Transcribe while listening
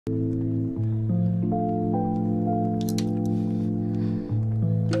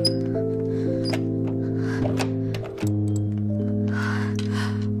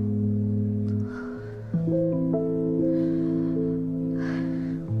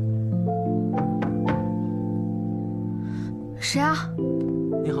谁啊？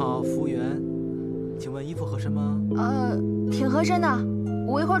你好，服务员，请问衣服合身吗？挺合身的，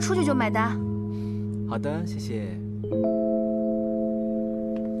我一会儿出去就买单。好的，谢谢。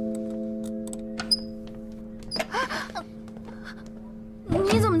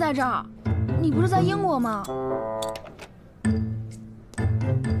你怎么在这儿？你不是在英国吗？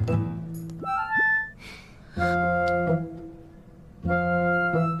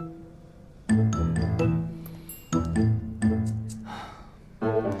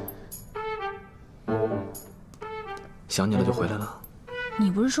想你了就回来了。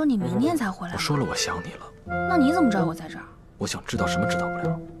你不是说你明天才回来吗？我说了我想你了。那你怎么知道我在这儿？我想知道什么知道不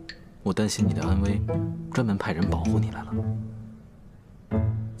了。我担心你的安危，专门派人保护你来了。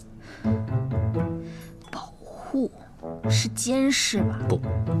保护？是监视吧？不，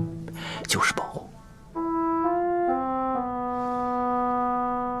就是保护。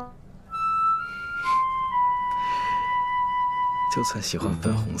就算喜欢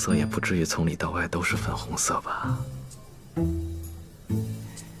粉红色，也不至于从里到外都是粉红色吧？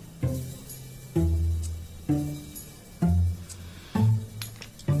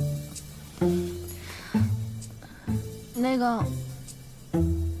那个，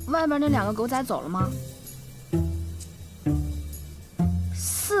外边那2个狗仔走了吗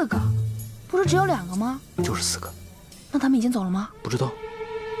？4个，不是只有2个吗？就是4个。那他们已经走了吗？不知道。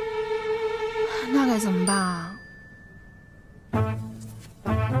那该怎么办啊？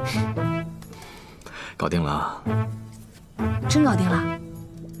搞定了。真搞定了？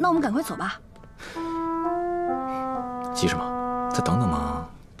那我们赶快走吧。急什么？再等等嘛。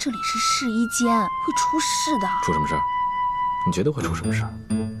这里是试衣间，会出事的。出什么事儿？你觉得会出什么事儿？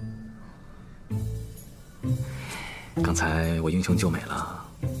刚才我英雄救美了，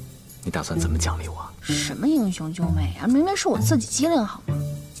你打算怎么奖励我？什么英雄救美啊？明明是我自己机灵好吗？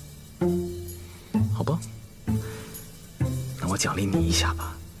好吧，那我奖励你一下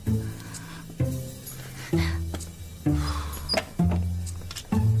吧。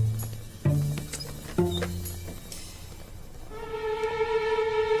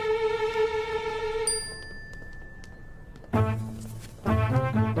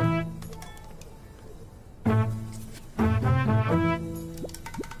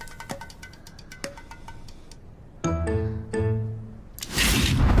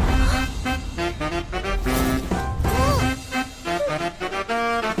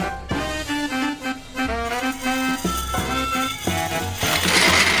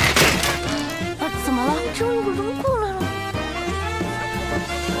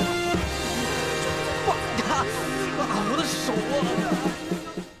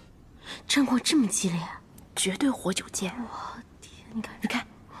战况这么激烈，绝对活久见。我天，你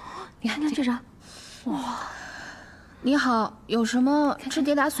看这张，哇！你好，有什么治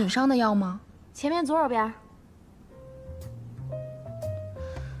跌打损伤的药吗？前面左手边。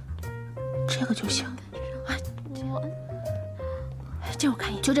这个就行。哎，这我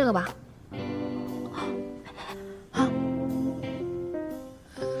看一眼，就这个吧。好。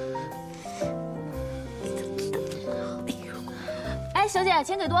哎，小姐，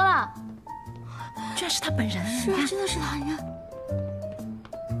钱给多了。居然是他本人！是啊，真的是他，你看。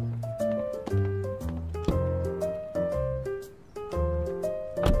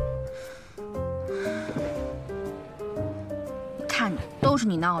看你，都是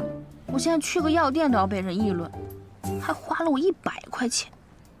你闹的。我现在去个药店都要被人议论，还花了我100块钱。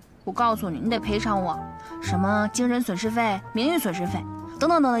我告诉你，你得赔偿我什么精神损失费、名誉损失费等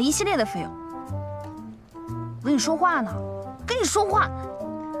等等等一系列的费用。我跟你说话呢，跟你说话。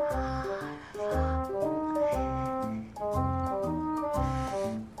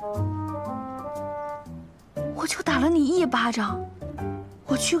我就打了你1巴掌，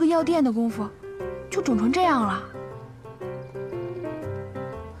我去个药店的功夫，就肿成这样了。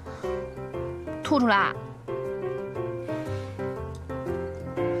吐出来！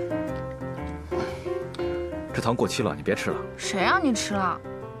这糖过期了，你别吃了。谁让你吃了？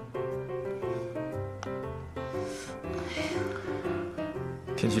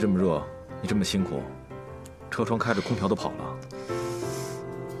天气这么热，你这么辛苦，车窗开着，空调都跑了。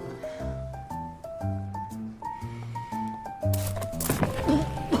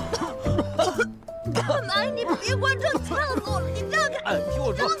干嘛？你别关窗，呛死我了！你让开！哎，你听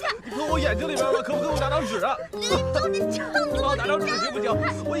我说，你喷我眼睛里边了，可不可以我拿张纸啊？你呛死我！你帮我拿张纸行不行？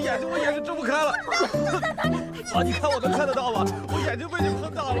我眼睛睁不开了。啊，你看我能看得到吗？我眼睛被你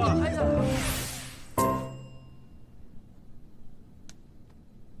喷到了。哎呀！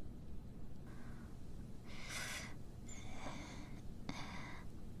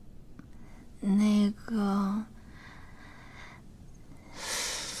那个，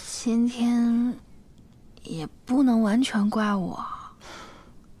今天也不能完全怪我。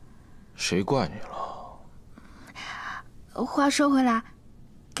谁怪你了？话说回来，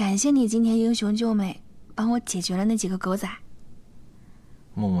感谢你今天英雄救美，帮我解决了那几个狗仔。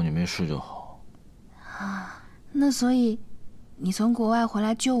木木，你没事就好。啊，那所以你从国外回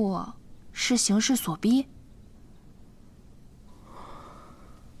来救我，是形势所逼？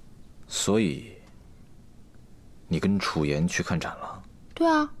所以，你跟楚言去看展了？对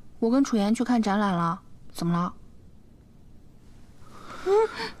啊，我跟楚言去看展览了。怎么了？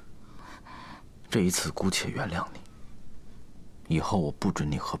这一次姑且原谅你。以后我不准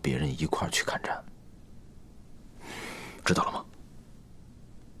你和别人一块儿去看展，知道了吗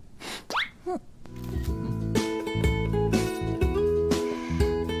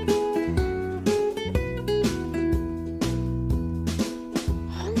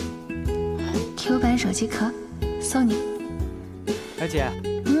？Q 版手机壳送你。哎姐，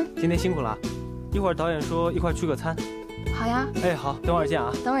今天辛苦了，一会儿导演说一块聚个餐。好呀。哎，好，等会儿见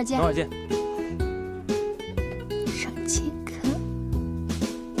啊。等会儿见。等会儿见。手机壳。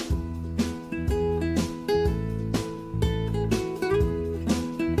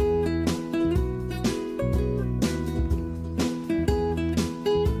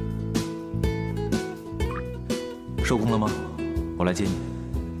收工了吗？我来接你。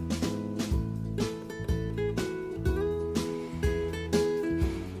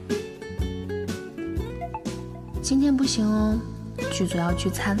今天不行哦，剧组要聚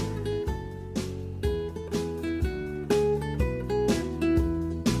餐。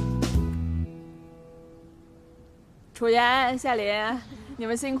楚言、夏琳，你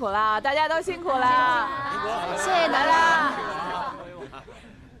们辛苦了，大家都辛苦了，谢谢大家。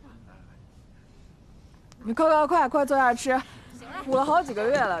你快坐下吃，苦了好几个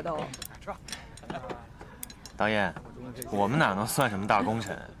月了都。导演，我们哪能算什么大功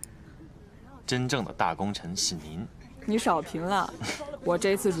臣？真正的大功臣是您。你少评了，我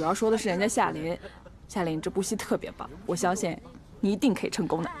这次主要说的是人家夏琳。夏琳这部戏特别棒，我相信你一定可以成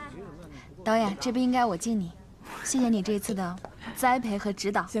功的。导演，这不应该我敬你，谢谢你这次的栽培和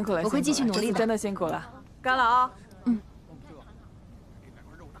指导，辛苦了，我会继续努力的。真的辛苦了，干了啊！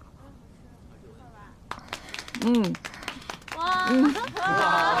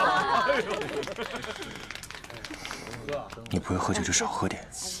你不会喝酒就少喝点，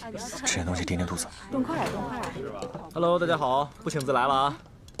吃点东西垫垫肚子。动快。Hello， 大家好，不请自来了啊。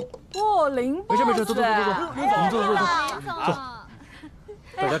哦，林 boss， 没事，坐，我们坐。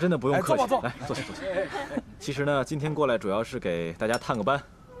大家真的不用客气，来坐下。其实呢，今天过来主要是给大家探个班，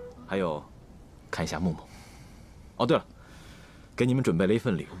还有看一下木木。哦，对了，给你们准备了一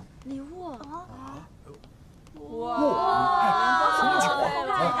份礼物。礼物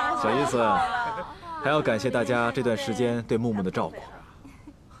小意思，还要感谢大家这段时间对木木的照顾。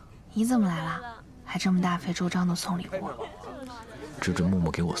你怎么来了？还这么大费周章的送礼物？只准木木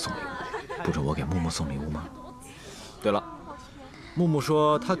给我送礼物，不准我给木木送礼物吗？对了，木木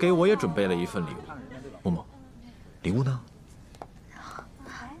说他给我也准备了一份礼物。木木，礼物呢？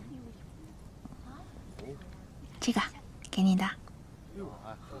这个，给你的。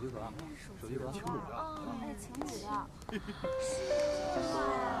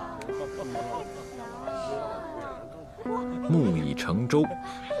木已成舟。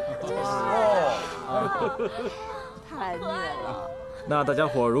太虐了。那大家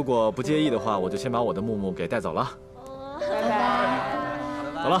伙如果不介意的话，我就先把我的木木给带走了。拜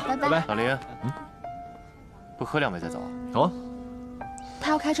拜。走了，拜拜。老林，不喝2杯再走啊？好啊。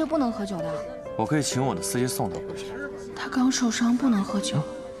他要开车不能喝酒的。我可以请我的司机送他回去。他刚受伤不能喝酒，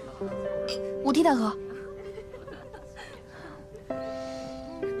我替他喝。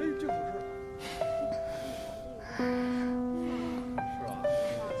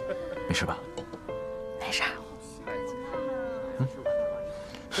没事吧？没事。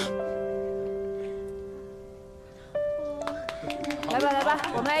来吧，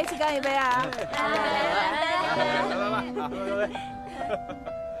我们来一起干一杯啊！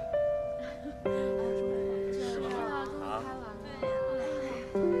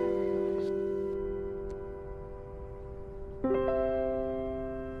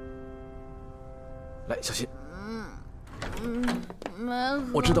来，小心。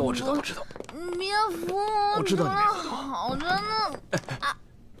我知道。别扶我！我知道你没喝多。好着呢。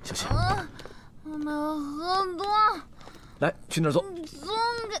小心。我没喝多。来，去那儿坐。松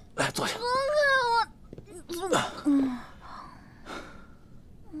开！来，坐下。松开我！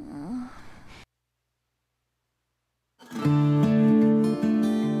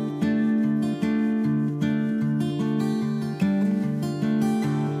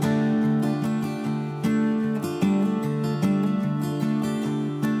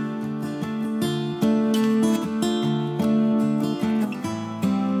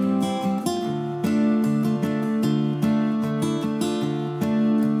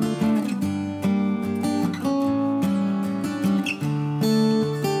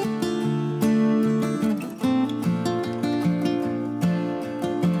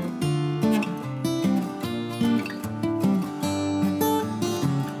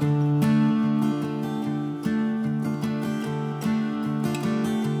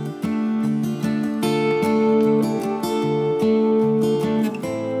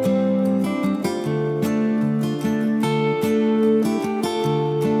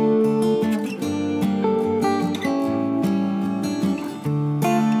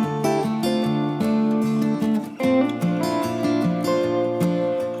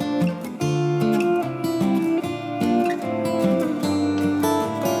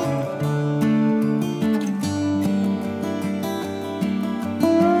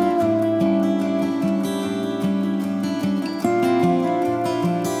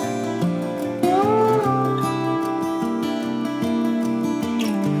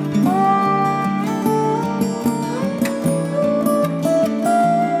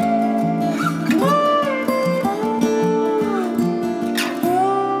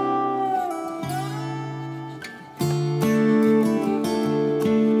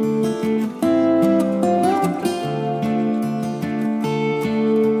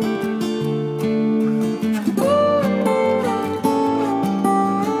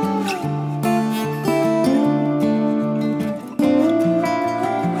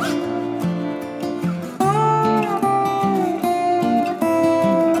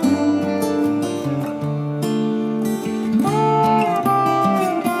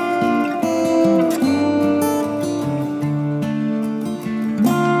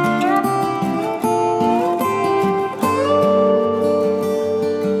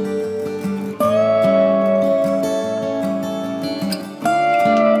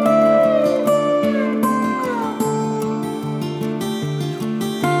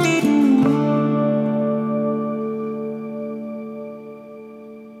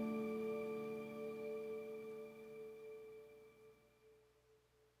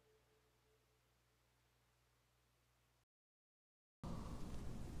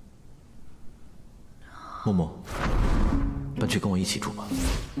木木，搬去跟我一起住吧。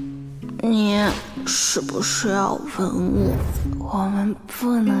你是不是要吻我们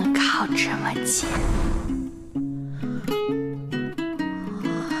不能靠这么近。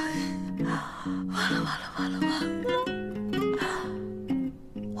完了！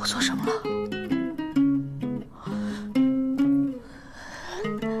我做什么了？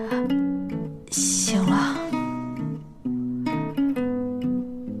醒了。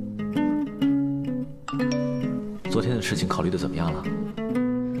昨天的事情考虑的怎么样了？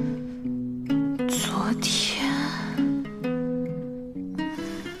昨天，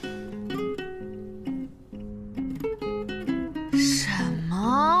什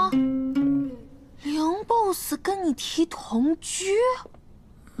么？林 boss 跟你提同居？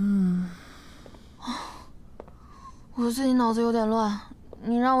我最近脑子有点乱，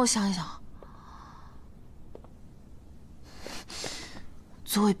你让我想一想。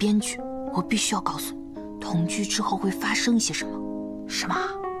作为编剧，我必须要告诉你，同居之后会发生一些什么。什么？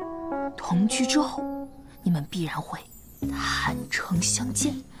同居之后，你们必然会坦诚相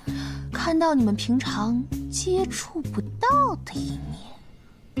见，看到你们平常接触不到的一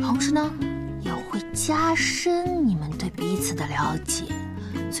面，同时呢，也会加深你们对彼此的了解，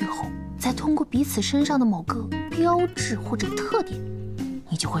最后再通过彼此身上的某个标志或者特点，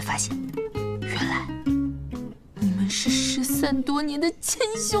你就会发现，原来你们是13多年的亲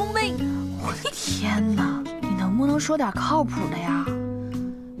兄妹。我的天哪，你能不能说点靠谱的呀？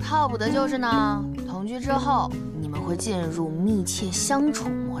靠谱的就是呢，同居之后你们会进入密切相处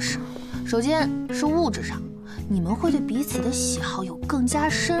模式。首先是物质上，你们会对彼此的喜好有更加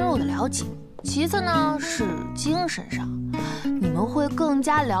深入的了解；其次呢是精神上，你们会更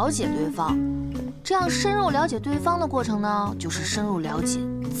加了解对方。这样深入了解对方的过程呢，就是深入了解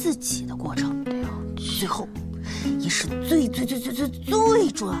自己的过程。最后，也是最重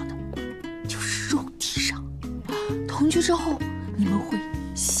要的，就是肉体上。同居之后，你们会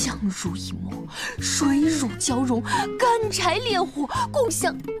相濡以沫，水乳交融，干柴烈火，共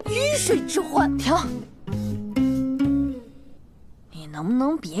享鱼水之欢。停！你能不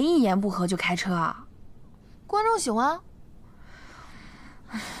能别一言不合就开车啊？观众喜欢。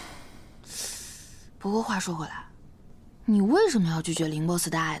不过话说回来，你为什么要拒绝林 boss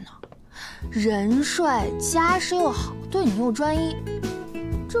的爱呢？人帅，家世又好，对你又专一，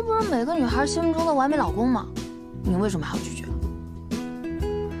这不是每个女孩心目中的完美老公吗？你为什么还要拒绝？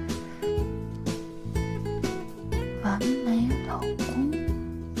完美老公？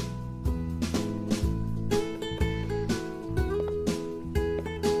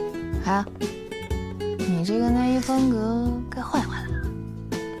啊，你这个内衣风格该换一换了。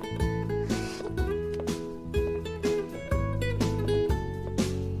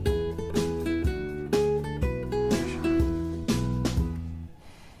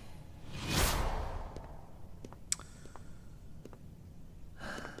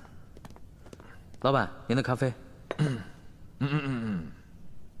老板，您的咖啡。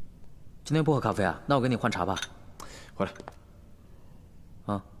今天不喝咖啡啊？那我给你换茶吧。回来。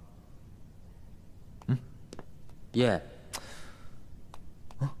啊。耶。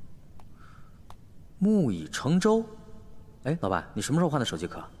木已成舟。哎，老板，你什么时候换的手机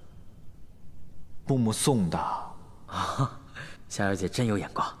壳？木木送的。啊，夏小姐真有眼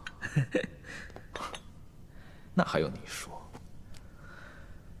光。那还用你说？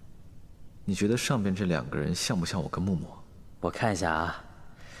你觉得上边这2个人像不像我跟木木？我看一下啊，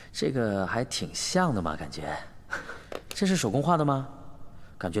这个还挺像的嘛，感觉。这是手工画的吗？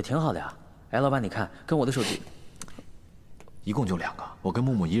感觉挺好的呀。哎，老板，你看，跟我的手机，一共就2个，我跟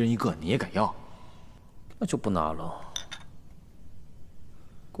木木一人1个，你也敢要？那就不拿了。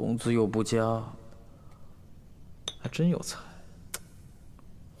工资又不加，还真有才，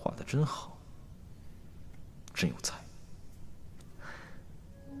画的真好，真有才。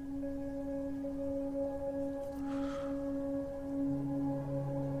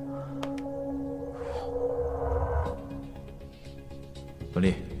文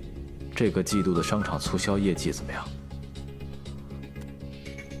丽，这个季度的商场促销业绩怎么样？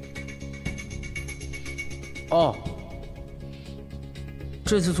哦，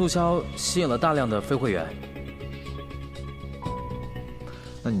这次促销吸引了大量的非会员。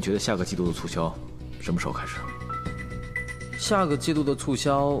那你觉得下个季度的促销什么时候开始？下个季度的促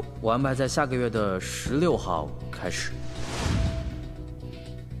销我安排在下个月的16号开始。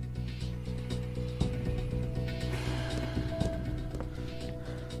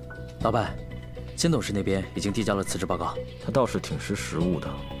老板，金董事那边已经递交了辞职报告。他倒是挺识时务的，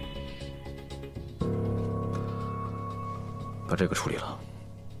把这个处理了。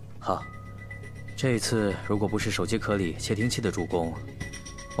好，这一次如果不是手机壳里窃听器的助攻，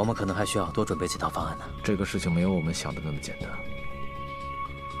我们可能还需要多准备几套方案呢。这个事情没有我们想的那么简单，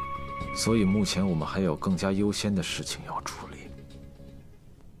所以目前我们还有更加优先的事情要处理。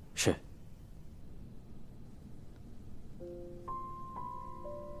是。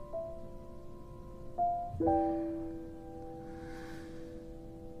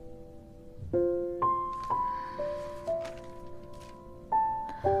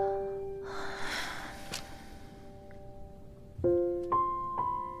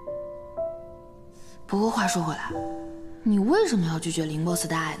不过话说回来，你为什么要拒绝林 boss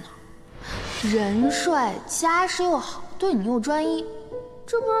的爱呢？人帅，家世又好，对你又专一，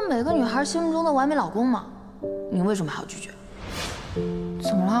这不是每个女孩心目中的完美老公吗？你为什么还要拒绝？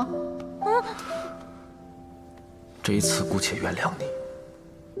怎么了？这一次姑且原谅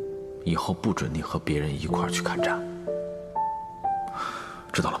你，以后不准你和别人一块儿去看展，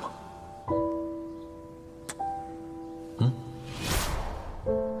知道了吗？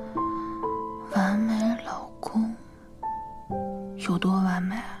完美老公有多完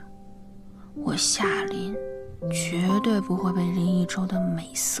美？我夏琳绝对不会被林一舟的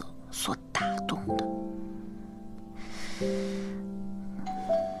美色所打动的。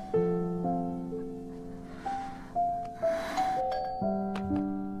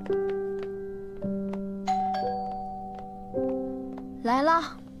来了，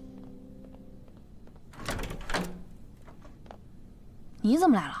你怎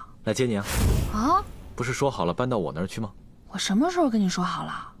么来了？来接你啊！啊？不是说好了搬到我那儿去吗？我什么时候跟你说好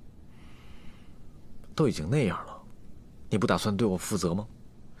了？都已经那样了，你不打算对我负责吗？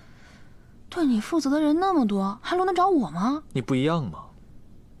对你负责的人那么多，还轮得着我吗？你不一样吗？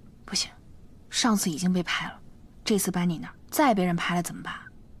不行，上次已经被拍了，这次搬你那儿，再被人拍了怎么办？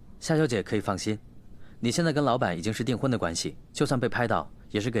夏小姐可以放心，你现在跟老板已经是订婚的关系，就算被拍到，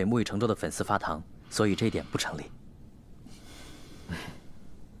也是给木已成舟的粉丝发糖，所以这一点不成立。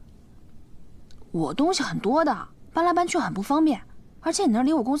我东西很多的，搬来搬去很不方便，而且你那儿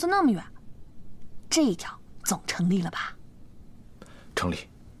离我公司那么远，这一条总成立了吧？成立。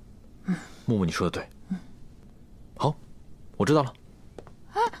木木，你说的对。好，我知道了。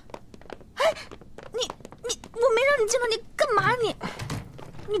我没让你进来，你干嘛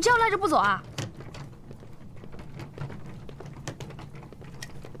你这样赖着不走啊？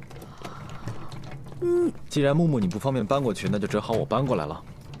既然木木你不方便搬过去，那就只好我搬过来了，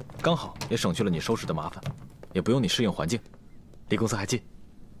刚好也省去了你收拾的麻烦，也不用你适应环境，离公司还近。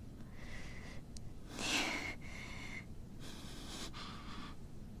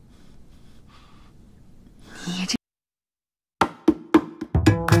你这。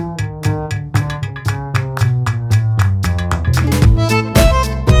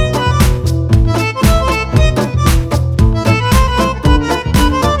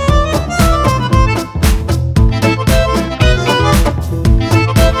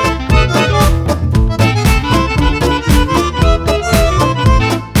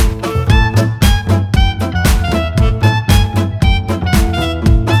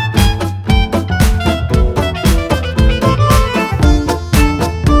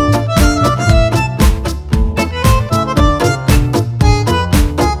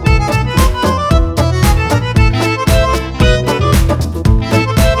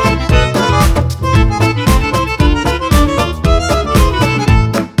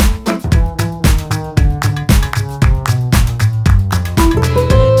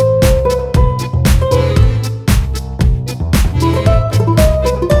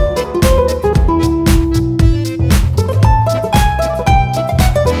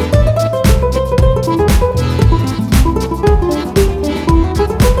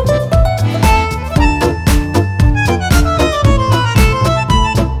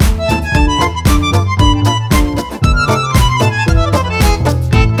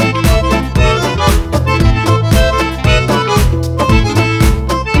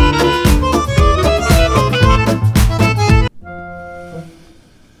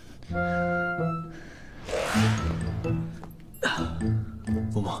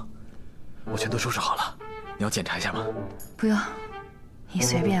木木，我全都收拾好了，你要检查一下吗？不用，你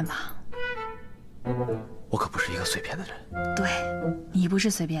随便吧。我可不是一个随便的人。对，你不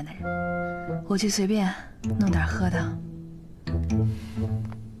是随便的人。我去随便弄点喝的。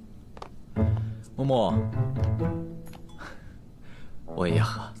木木，我也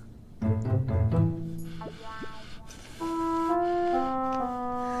喝。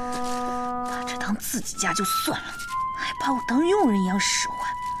把这当自己家就算了，还把我当佣人一样使唤，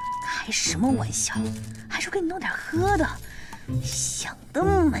开什么玩笑？还说给你弄点喝的，想得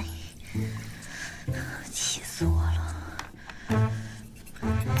美！气死我了！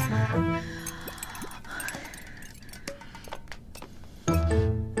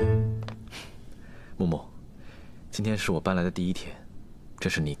是我搬来的第1天，这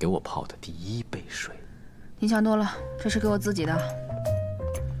是你给我泡的第1杯水。你想多了，这是给我自己的。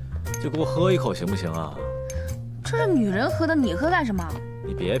就给我喝一口行不行啊？这是女人喝的，你喝干什么？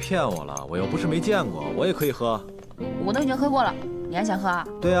你别骗我了，我又不是没见过，我也可以喝。我都已经喝过了，你还想喝啊？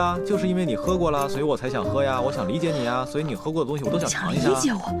对啊，就是因为你喝过了，所以我才想喝呀。我想理解你啊，所以你喝过的东西我都想尝一下。想理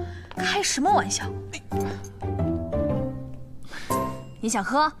解我？开什么玩笑？你想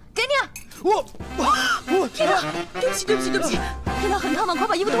喝？给你。我天哪！对不起，天哪，很烫的，快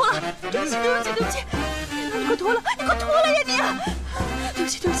把衣服脱了。对不起。天哪，你快脱了呀你！对不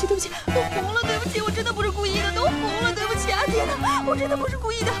起，都红了，对不起，我真的不是故意的，都红了，对不起啊，天哪，我真的不是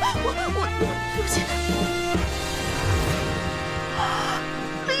故意的，我对不起。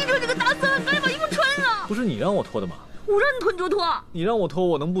林一哲，你个大三，赶紧把衣服穿上。不是你让我脱的吗？我让你脱你就脱。你让我脱，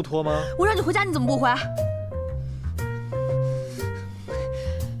我能不脱吗？我让你回家，你怎么不回？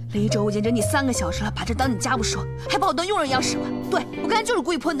林一哲，我见证你3个小时了，把这当你家不说，还把我当佣人一样使唤。对，我刚才就是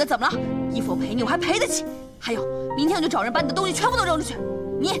故意泼你的，怎么了？衣服我赔你，我还赔得起。还有，明天我就找人把你的东西全部都扔出去。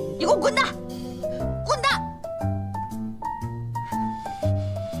你给我滚蛋！滚蛋！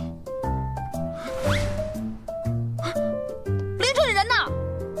林一哲，你人呢？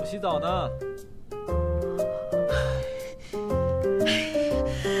我洗澡呢。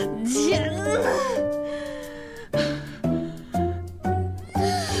天哪！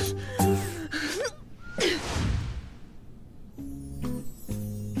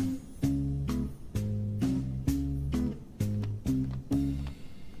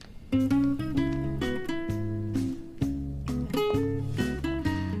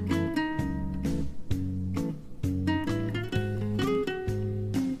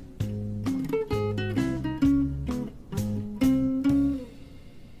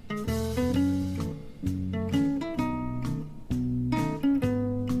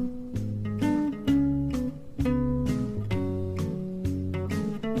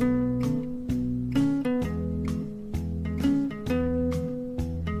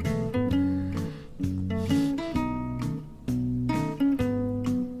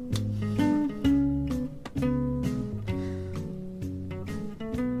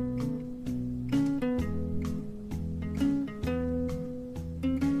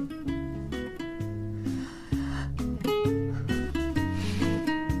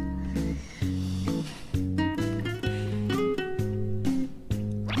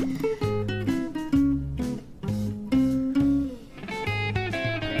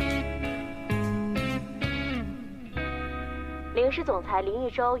影视总裁林一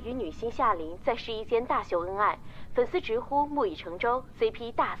舟与女星夏琳在试衣间大秀恩爱，粉丝直呼木已成舟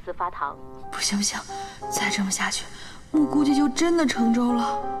 ，CP 大肆发糖。不行，再这么下去，木估计就真的成舟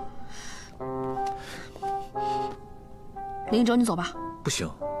了。林一舟，你走吧。不行，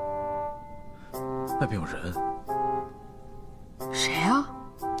外边有人。谁啊？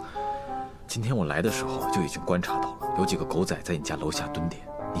今天我来的时候就已经观察到了，有几个狗仔在你家楼下蹲点。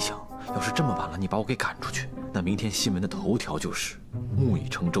你想，要是这么晚了，你把我给赶出去，那明天新闻的头条就是木已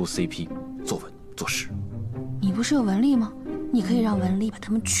成舟 CP 坐稳坐实。你不是有文丽吗？你可以让文丽把他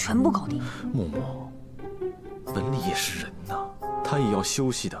们全部搞定。默默，文丽也是人呐，她也要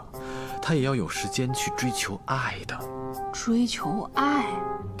休息的，她也要有时间去追求爱的。追求爱？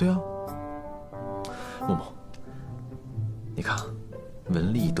对啊。默默，你看，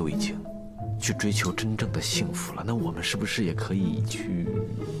文丽都已经去追求真正的幸福了，那我们是不是也可以去？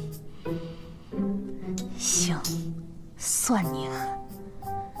行，算你狠，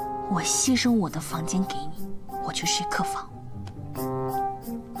我牺牲我的房间给你，我去睡客房。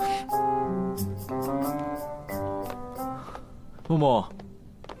默默，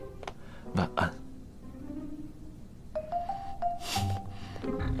晚安。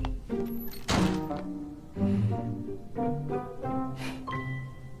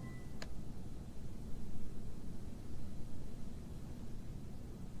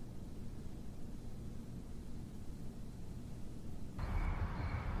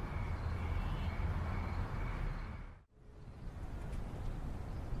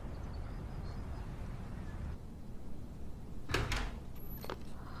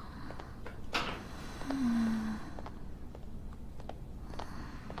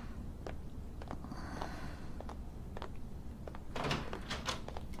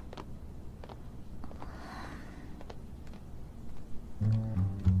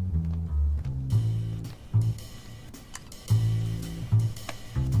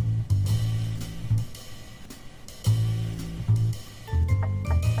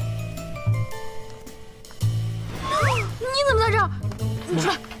你出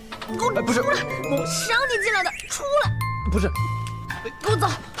来！给我不是，出来！谁让你进来的？出来！不是，给我走！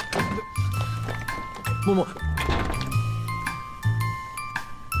默默，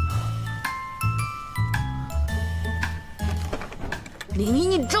林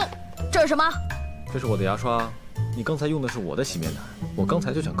一舟，这是什么？这是我的牙刷，你刚才用的是我的洗面奶，我刚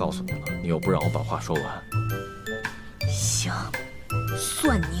才就想告诉你了，你又不让我把话说完。行，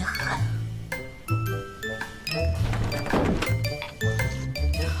算你狠。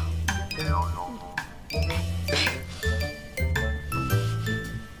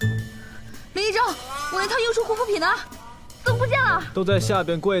林一舟，我那套优舒护肤品呢？怎么不见了？都在下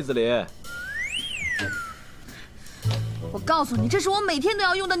边柜子里。我告诉你，这是我每天都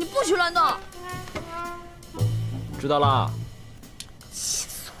要用的，你不许乱动。知道啦。气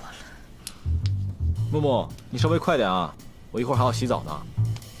死我了！木木，你稍微快点啊，我一会儿还要洗澡呢。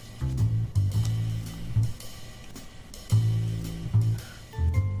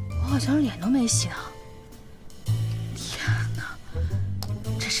我好像脸都没洗呢。天哪，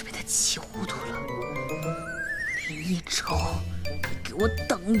真是被他气糊涂了。林一舟，你给我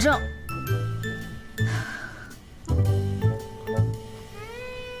等着！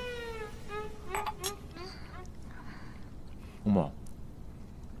木木，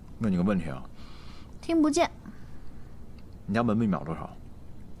问你个问题啊，听不见。你家门密码多少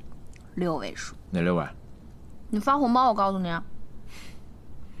？6位数。哪6位？你发红包，我告诉你啊。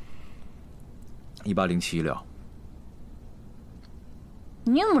180716。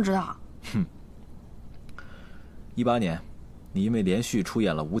你怎么知道？哼。18年，你因为连续出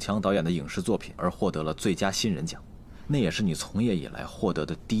演了吴强导演的影视作品而获得了最佳新人奖，那也是你从业以来获得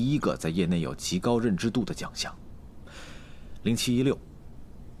的第一个在业内有极高认知度的奖项。0716，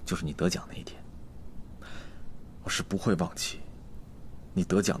就是你得奖那一天。我是不会忘记，你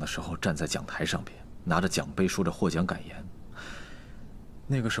得奖的时候站在讲台上边，拿着奖杯说着获奖感言。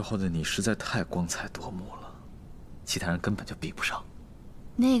那个时候的你实在太光彩夺目了，其他人根本就比不上。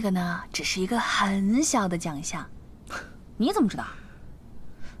那个呢，只是一个很小的奖项。你怎么知道？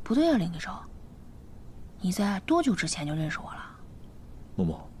不对啊，林一舟，你在多久之前就认识我了？木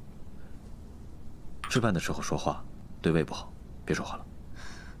木，吃饭的时候说话对胃不好，别说话了。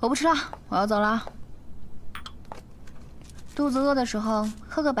我不吃了，我要走了。肚子饿的时候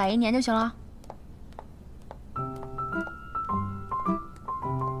喝个110年就行了。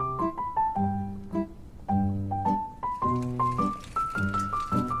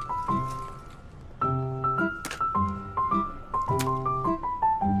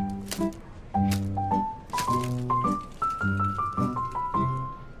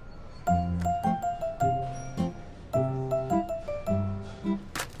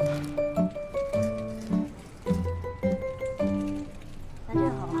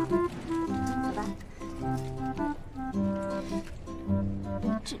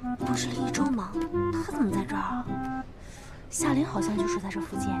不是林一舟吗？他怎么在这儿？夏琳好像就住在这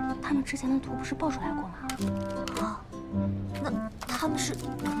附近，他们之前的图不是爆出来过吗？啊，那他们是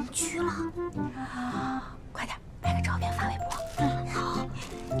同居了？快点拍个照片发微博。好。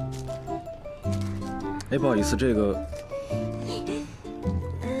哎，不好意思，这个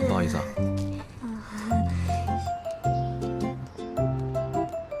不好意思啊。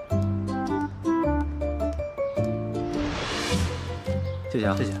谢谢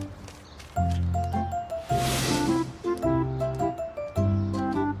啊，谢谢。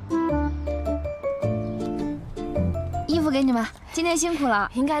衣服给你们，今天辛苦了。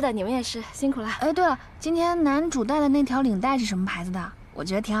应该的，你们也是辛苦了。哎，对了，今天男主戴的那条领带是什么牌子的？我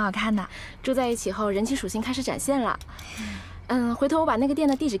觉得挺好看的。住在一起后，人气属性开始展现了。回头我把那个店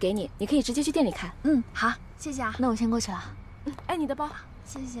的地址给你，你可以直接去店里看。好，谢谢啊。那我先过去了。哎，你的包。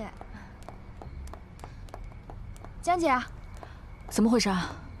谢谢。江姐。怎么回事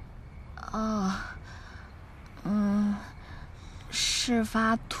啊？事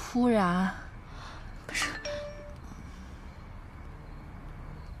发突然。不是。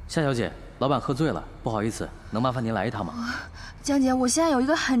夏小姐，老板喝醉了，不好意思，能麻烦您来一趟吗？江姐，我现在有一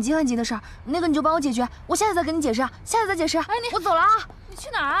个很急的事儿，那个你就帮我解决，我下次再跟你解释，下次再解释。哎，我走了啊！你去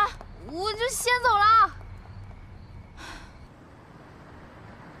哪儿啊？我就先走了。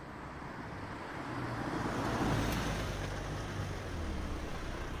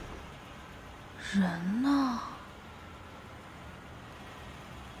人呢？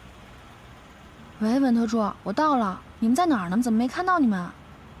喂，文特助，我到了，你们在哪儿呢？怎么没看到你们？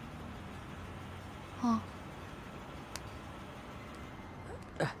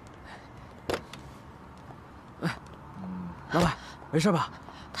老板，没事吧？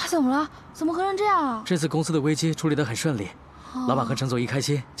他怎么了？怎么喝成这样啊？这次公司的危机处理得很顺利，老板和陈总一开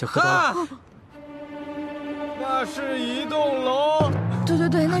心就喝多了。那是一栋楼。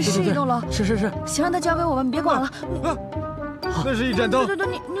对，那是一栋楼。是。行，让他交给我吧，你别管了。那是一盏灯。对，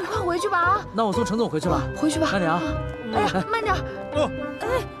你快回去吧啊！那我送陈总回去吧。回去吧。慢点啊。哎呀，慢点。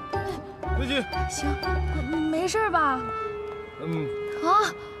再见。行，没事吧？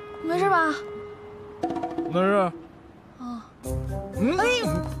啊，没事吧？没事。啊。哎，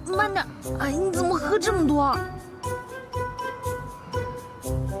慢点！哎，你怎么喝这么多？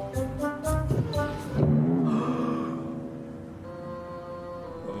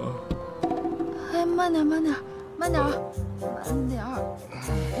哎，慢点，慢点，慢点，慢点！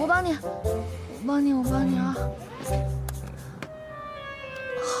我帮你，我帮你，我帮你啊！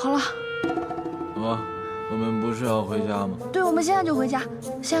好了。我们不是要回家吗？对，我们现在就回家，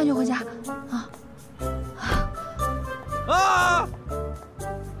现在就回家。啊！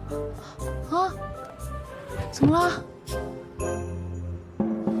怎么了？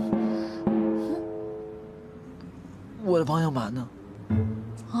我的方向盘呢？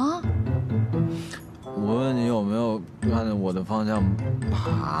啊？我问你有没有看见我的方向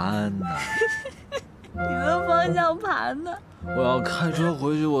盘呢？你的方向盘呢？我要开车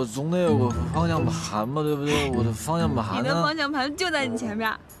回去，我总得有个方向盘吧，对不对？我的方向盘呢？你的方向盘就在你前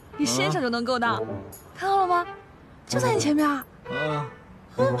面，你伸手就能够到，看到了吗？就在你前面。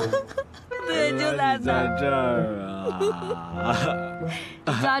对，就在那。在这儿啊！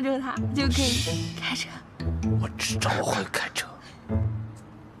你抓住它就可以开车。我知道我会开车。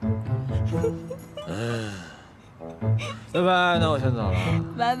拜拜，那我先走了。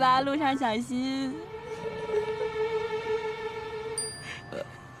拜拜，路上小心。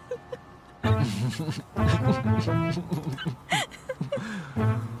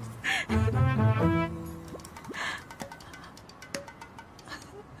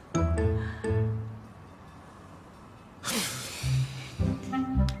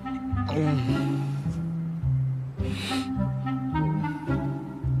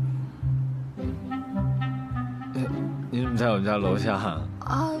你怎么在我们家楼下？啊，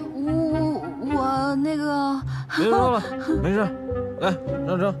我那个。别说了，没事。来，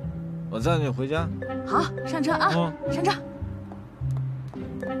上车，我载你回家。好，上车啊，上车。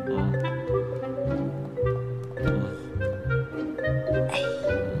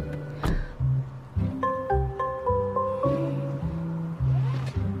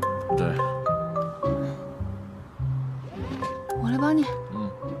对，我来帮你。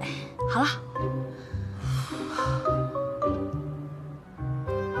好了。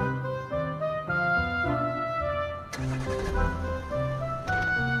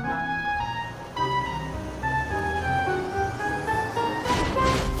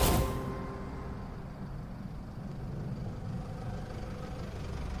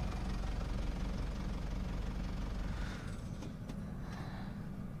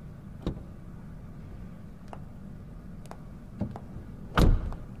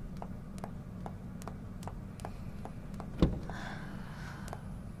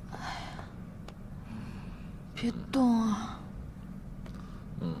别动啊！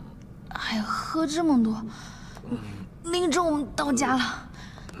哎呀，喝这么多，0点钟我们到家了。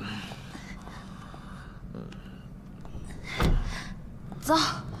走。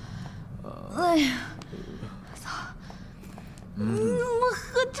哎呀，走。你怎么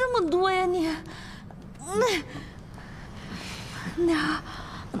喝这么多呀你？慢点，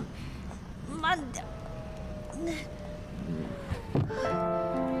慢点。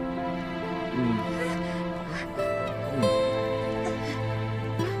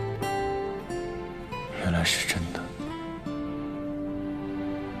原来是真的。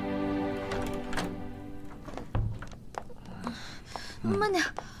慢点。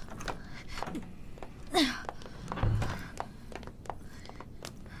哎，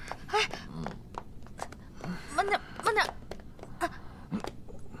慢点，慢点。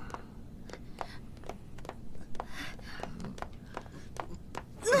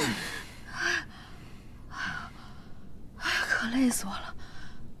可累死我了，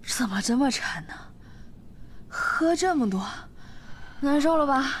怎么这么沉呢？喝这么多，难受了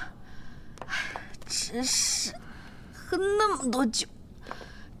吧？真是，喝那么多酒，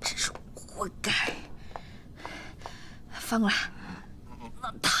真是活该。翻过来，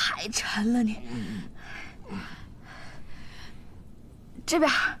那太沉了你。这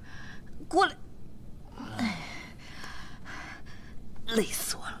边，过来。累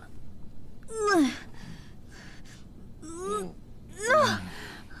死我了。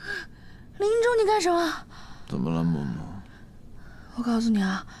林中，你干什么？怎么了，默默？我告诉你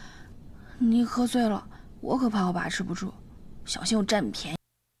啊，你喝醉了，我可怕我把持不住，小心我占你便宜。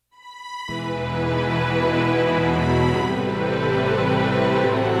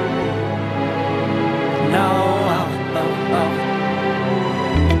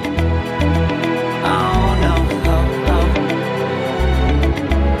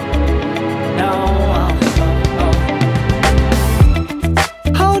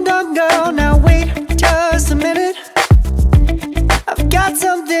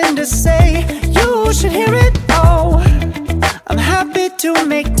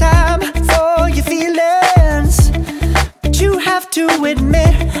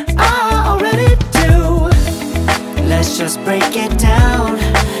break it down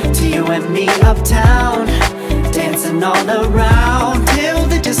to you and me uptown, dancing all around till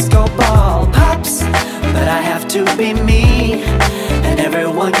the disco ball pops. But I have to be me, and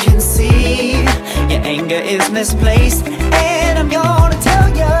everyone can see your anger is misplaced. And I'm gonna tell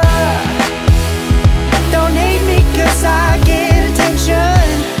ya, don't hate me 'cause I get attention.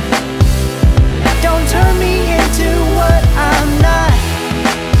 Don't turn me into what I'm not.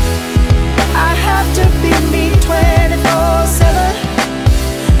 I have to be me 24/7,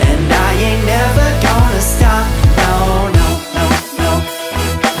 and I ain't never gonna stop. No, no, no, no.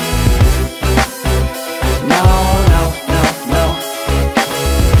 No, no, no, no.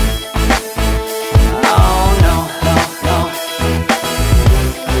 Oh, no, no, no.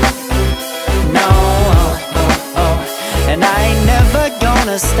 No, oh, oh, oh. And I ain't never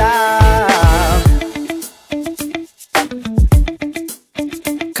gonna stop.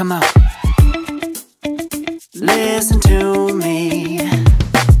 Come on. Listen to me.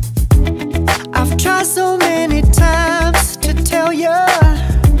 I've tried so many times to tell you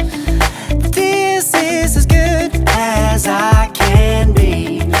this is as good as I can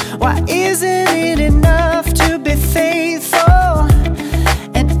be. Why isn't it enough to be faithful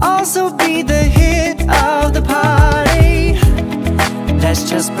and also be the hit of the party? Let's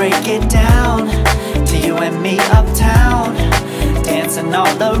just break it down to you and me uptown, dancing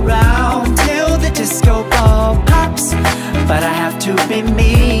all around till the disco ball pops. But I have to be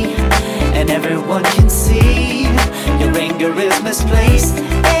me, and everyone can see your anger is misplaced.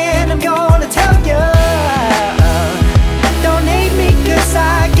 And I'm gonna tell you, don't hate me 'cause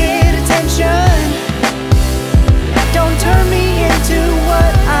I get attention. Don't turn me into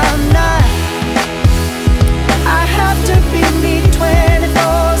what I'm not. I have to be me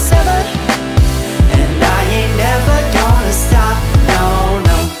 24/7, and I ain't never gonna stop. No,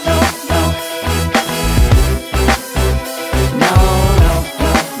 no, no, no. No, no,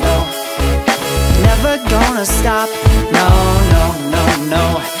 no, no. Never gonna stop. No, no, no, no.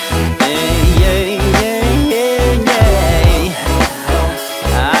 Yeah, yeah, yeah, yeah, yeah.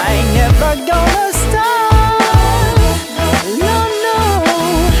 I ain't never gonna stop. No, no.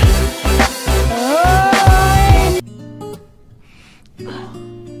 Oh, I ain't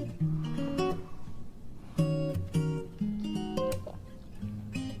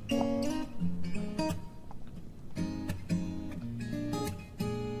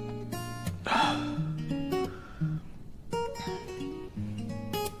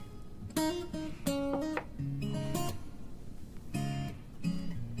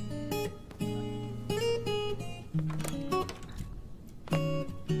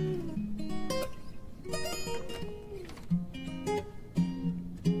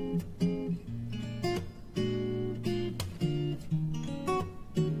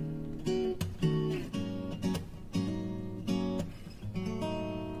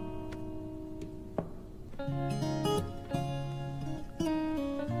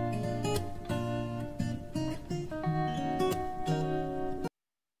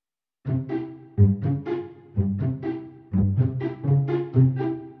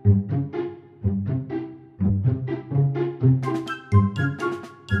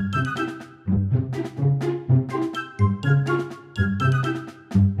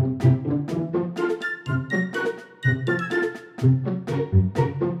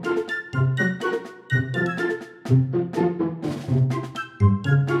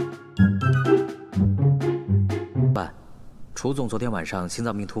楚总昨天晚上心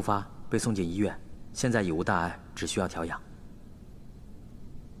脏病突发，被送进医院，现在已无大碍，只需要调养。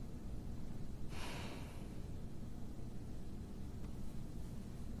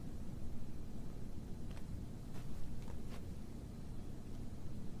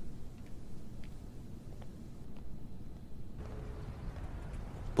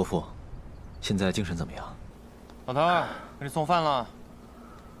伯父，现在精神怎么样？老头儿，给你送饭了。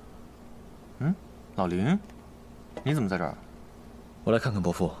嗯，老林，你怎么在这儿？我来看看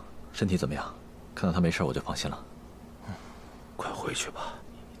伯父身体怎么样，看到他没事我就放心了。快回去吧，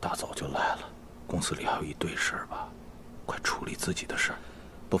一大早就来了，公司里还有一堆事儿吧，快处理自己的事儿。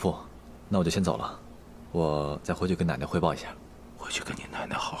伯父，那我就先走了，我再回去跟奶奶汇报一下。回去跟你奶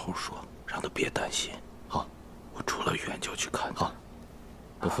奶好好说，让她别担心。好，我出了院就去看她。好，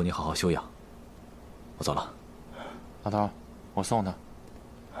伯父你好好休养，我走了。老头儿，我送他。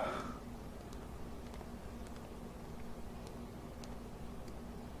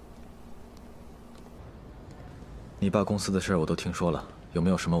你爸公司的事我都听说了，有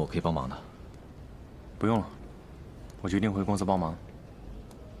没有什么我可以帮忙的？不用了，我决定回公司帮忙。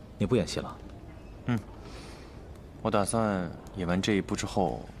你不演戏了？嗯，我打算演完这一部之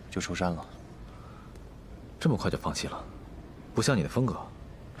后就收山了。这么快就放弃了？不像你的风格。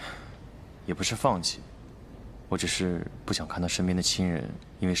也不是放弃，我只是不想看到身边的亲人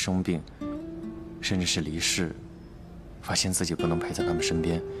因为生病，甚至是离世，发现自己不能陪在他们身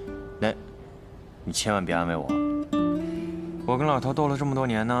边。来，你千万别安慰我。我跟老头斗了这么多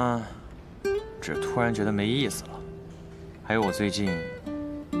年呢，只突然觉得没意思了。还有我最近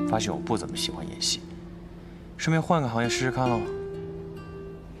发现我不怎么喜欢演戏，顺便换个行业试试看喽。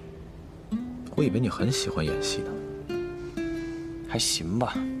我以为你很喜欢演戏呢。还行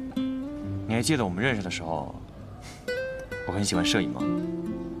吧。你还记得我们认识的时候，我很喜欢摄影吗？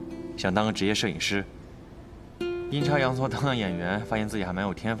想当个职业摄影师。阴差阳错当了演员，发现自己还蛮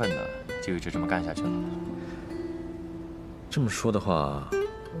有天分的，就一直这么干下去了。这么说的话，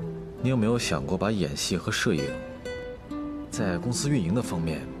你有没有想过把演戏和摄影在公司运营的方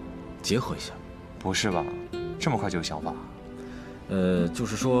面结合一下？不是吧？这么快就有想法？就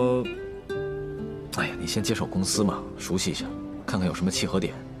是说，哎呀，你先接手公司嘛，熟悉一下，看看有什么契合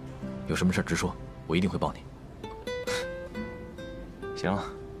点。有什么事直说，我一定会帮你。行了，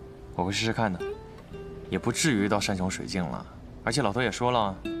我会试试看的，也不至于到山穷水尽了。而且老头也说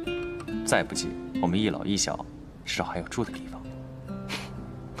了，再不济我们一老一小，至少还有住的地方。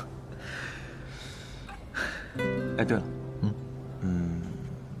哎，对了，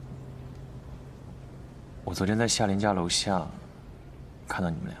我昨天在夏琳家楼下看到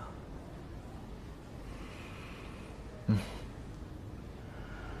你们俩。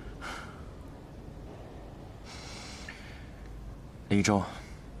林一舟，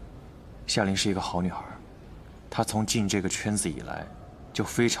夏琳是一个好女孩，她从进这个圈子以来就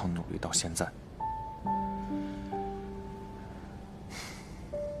非常努力到现在。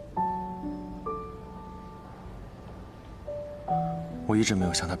我一直没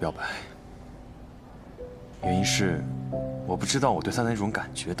有向她表白，原因是我不知道我对她的那种感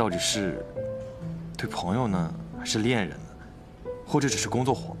觉到底是对朋友呢，还是恋人呢，或者只是工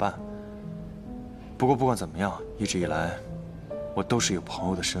作伙伴。不过不管怎么样，一直以来我都是以朋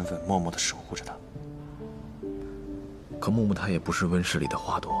友的身份默默地守护着她。可木木她也不是温室里的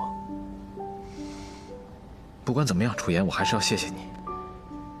花朵。不管怎么样，楚言，我还是要谢谢你。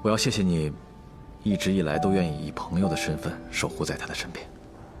我要谢谢你，一直以来都愿意以朋友的身份守护在她的身边。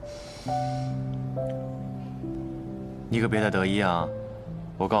你可别太得意啊！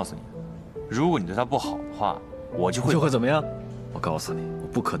我告诉你，如果你对她不好的话，我就会怎么样？我告诉你，我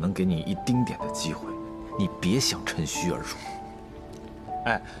不可能给你一丁点的机会，你别想趁虚而入。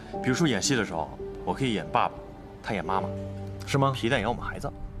哎，比如说演戏的时候，我可以演爸爸，他演妈妈，是吗？皮蛋演我们孩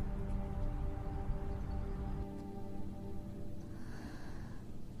子。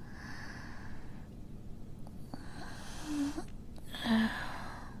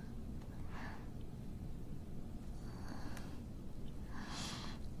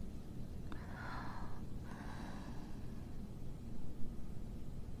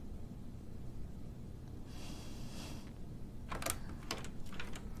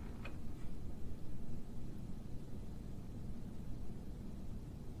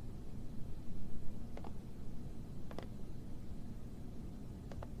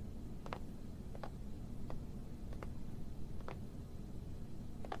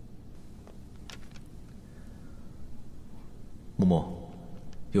木木，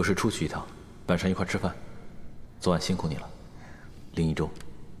有事出去一趟，晚上一块吃饭。昨晚辛苦你了，林一舟。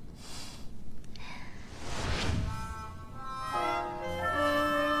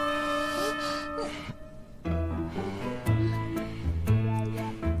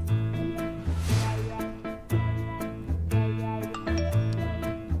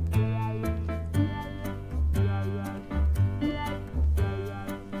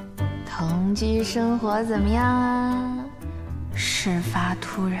同居生活怎么样啊？事发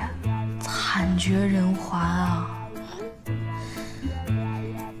突然，惨绝人寰啊！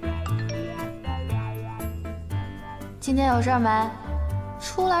今天有事没？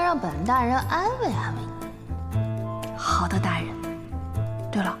出来让本大人安慰安慰你。好的，大人。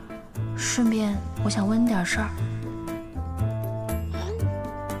对了，顺便我想问你点事儿。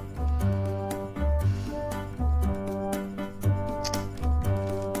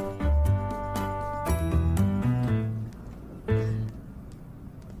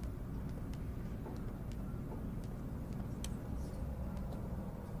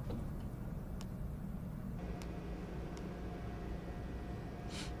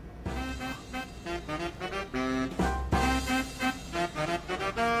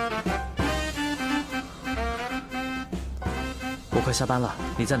我快下班了，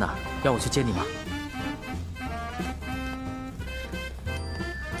你在哪？要我去接你吗？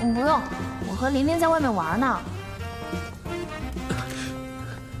不用，我和琳琳在外面玩呢。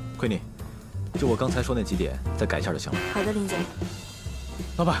亏你，就我刚才说那几点，再改一下就行了。好的，林总。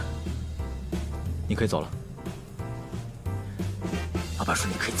老板，你可以走了。老板说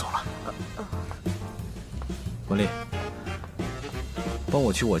你可以走了。文丽，帮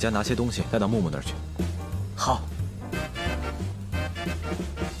我去我家拿些东西带到木木那儿去。好。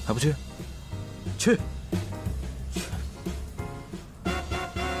还不去？去。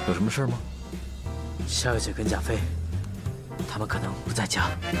有什么事吗？夏小姐跟贾飞，他们可能不在家。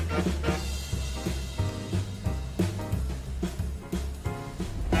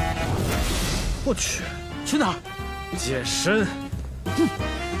我去，去哪儿？健身。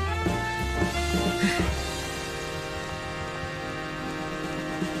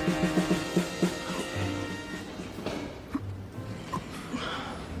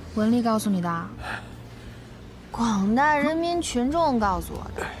文丽告诉你的？广大人民群众告诉我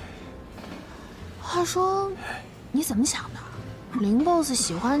的。话说，你怎么想的？林 boss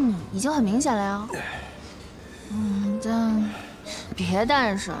喜欢你已经很明显了呀。但别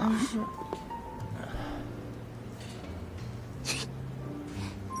但是。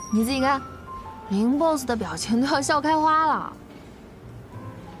你自己看，林 boss 的表情都要笑开花了。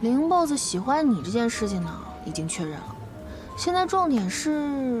林 boss 喜欢你这件事情呢，已经确认了。现在重点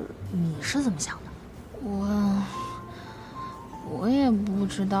是你是怎么想的？我也不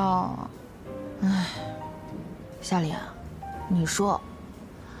知道。唉，夏琳，你说，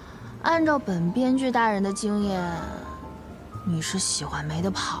按照本编剧大人的经验，你是喜欢没得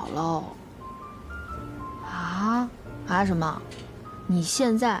跑喽？啊什么？你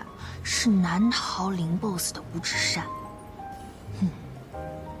现在是难逃林 boss 的五指山。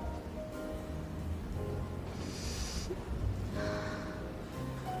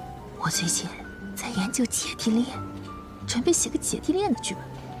我最近在研究姐弟恋，准备写个姐弟恋的剧本。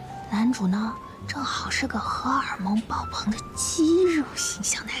男主呢，正好是个荷尔蒙爆棚的肌肉型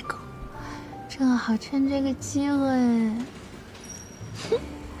小奶狗，正好趁这个机会，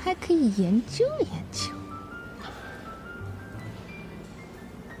还可以研究研究。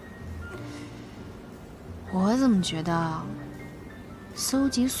我怎么觉得，搜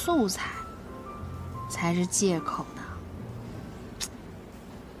集素材才是借口呢？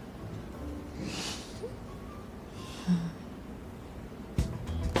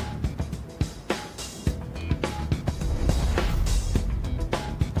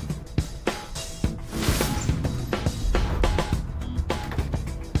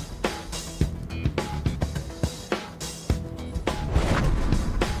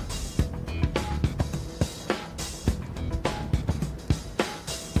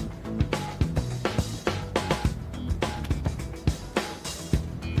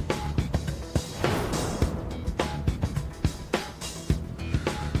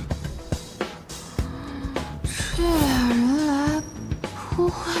这俩人来，不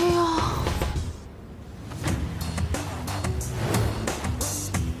会要……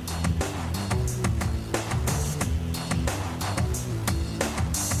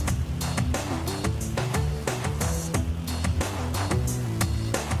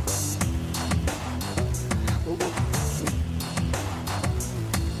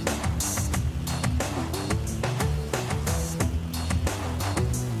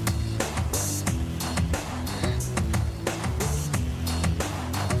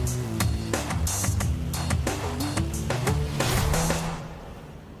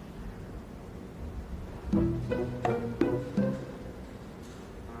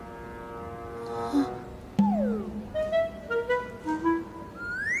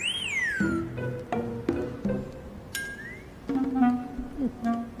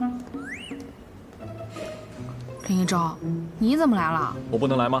林一舟，你怎么来了？我不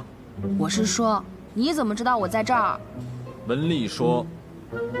能来吗？我是说，你怎么知道我在这儿？文丽说，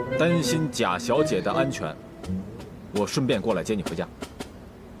担心贾小姐的安全，我顺便过来接你回家。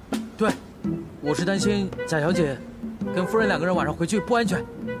对，我是担心贾小姐跟夫人两个人晚上回去不安全。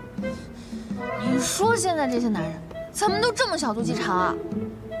你说现在这些男人怎么都这么小肚鸡肠啊？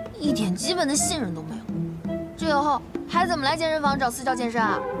一点基本的信任都没有。这以后还怎么来健身房找私教健身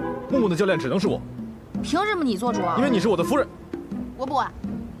啊？木木的教练只能是我。凭什么你做主啊？因为你是我的夫人。我不管，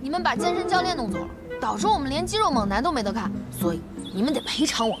你们把健身教练弄走了，导致我们连肌肉猛男都没得看，所以你们得赔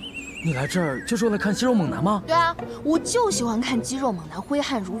偿我。你来这儿就是为了看肌肉猛男吗？对啊，我就喜欢看肌肉猛男挥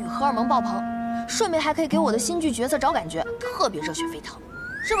汗如雨，荷尔蒙爆棚，顺便还可以给我的新剧角色找感觉，特别热血沸腾，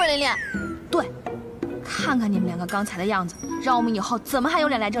是不是琳琳？对，看看你们两个刚才的样子，让我们以后怎么还有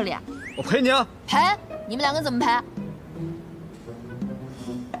脸来这里？我陪你啊。赔？你们两个怎么赔？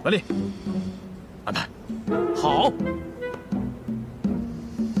文丽，安排好。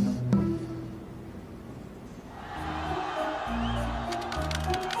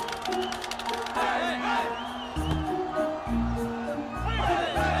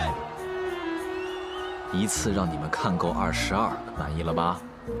一次让你们看够22个，满意了吧？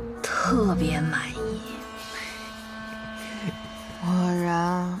特别满意。果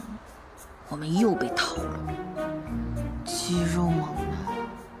然，我们又被套了。肌肉猛男，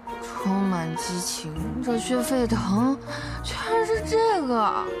充满激情，热血沸腾，居然是这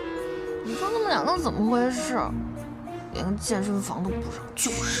个！你说他们两个怎么回事？连个健身房都不让。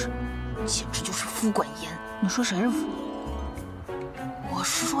就是，简直就是夫管严。你说谁是夫？我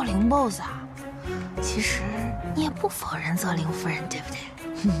是说林 boss 啊。其实你也不否认做林夫人，对不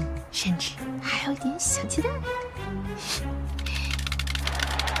对？甚至还有点小期待。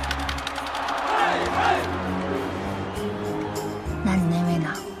那你那位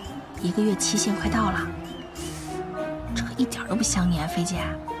呢？1个月期限快到了，这可一点都不像你啊，菲姐。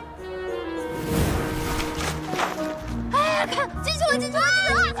哎呀，看进去了，进去了，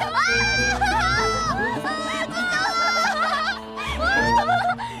进去了！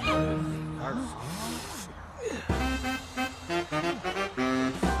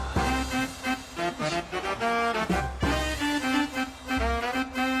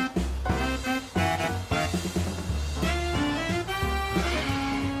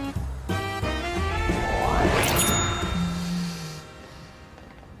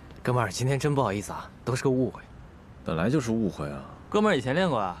哥们儿，今天真不好意思啊，都是个误会。本来就是误会啊。哥们儿以前练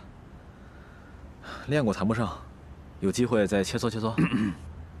过啊？练过谈不上，有机会再切磋切磋。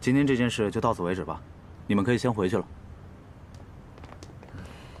今天这件事就到此为止吧，你们可以先回去了。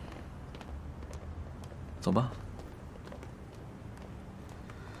走吧。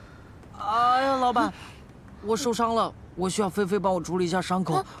哎呀，老板，我受伤了，我需要菲菲帮我处理一下伤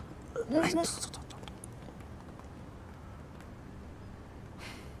口。哎，走走走。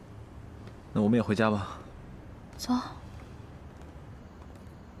那我们也回家吧。走。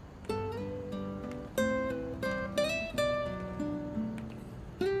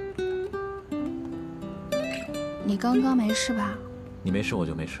你刚刚没事吧？你没事我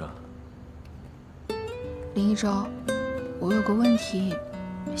就没事啊。林一舟，我有个问题，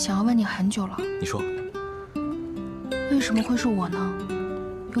想要问你很久了。你说。为什么会是我呢？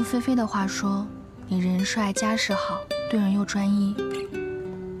用菲菲的话说，你人帅家世好，对人又专一。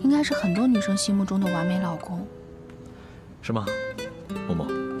应该是很多女生心目中的完美老公，是吗，默默？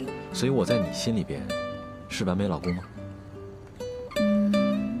所以我在你心里边是完美老公吗？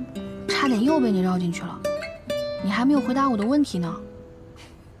差点又被你绕进去了。你还没有回答我的问题呢。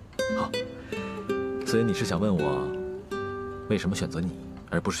好，所以你是想问我为什么选择你，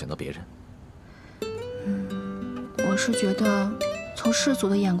而不是选择别人？我是觉得，从世俗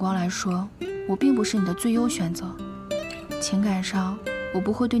的眼光来说，我并不是你的最优选择。情感上，我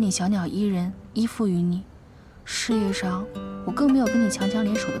不会对你小鸟依人，依附于你；事业上，我更没有跟你强强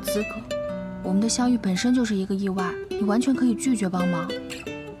联手的资格。我们的相遇本身就是一个意外，你完全可以拒绝帮忙，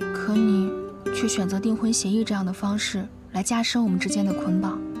可你却选择订婚协议这样的方式来加深我们之间的捆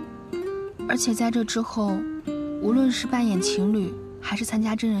绑。而且在这之后，无论是扮演情侣，还是参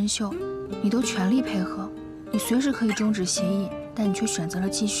加真人秀，你都全力配合。你随时可以终止协议，但你却选择了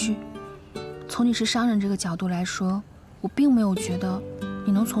继续。从你是商人这个角度来说，我并没有觉得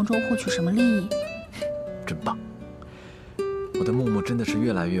你能从中获取什么利益。真棒！我的木木真的是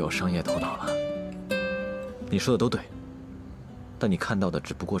越来越有商业头脑了。你说的都对，但你看到的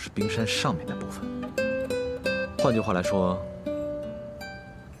只不过是冰山上面的部分。换句话来说，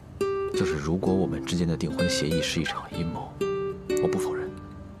就是如果我们之间的订婚协议是一场阴谋，我不否认。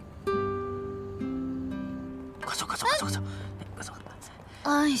快走，快走，快走，快走，快走！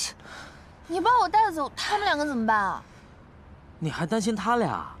哎呀，你把我带走，他们两个怎么办啊？你还担心他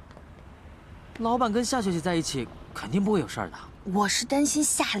俩？老板跟夏小姐在一起，肯定不会有事儿的。我是担心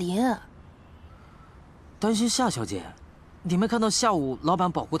夏琳。担心夏小姐？你没看到下午老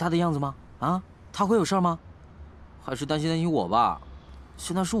板保护她的样子吗？啊，她会有事儿吗？还是担心我吧？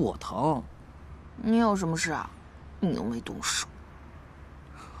现在是我疼。你有什么事啊？你又没动手。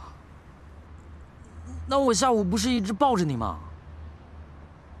那我下午不是一直抱着你吗？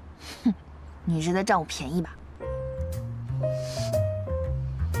哼，你是在占我便宜吧？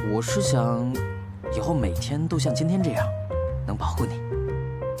我是想，以后每天都像今天这样，能保护你，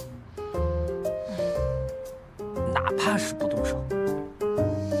哪怕是不动手。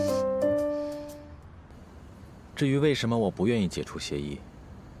至于为什么我不愿意解除协议，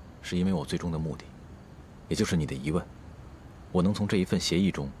是因为我最终的目的，也就是你的疑问，我能从这一份协议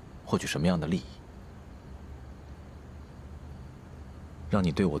中获取什么样的利益？让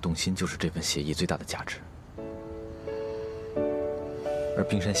你对我动心，就是这份协议最大的价值。而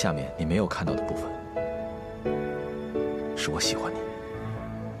冰山下面你没有看到的部分，是我喜欢你，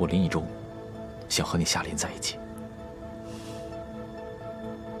我林一舟想和你夏琳在一起。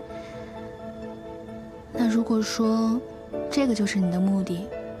那如果说这个就是你的目的，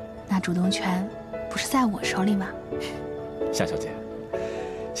那主动权不是在我手里吗？夏小姐，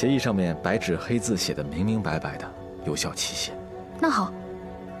协议上面白纸黑字写的明明白白的，有效期限。那好，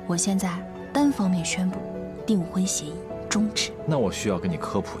我现在单方面宣布订婚协议终止。那我需要跟你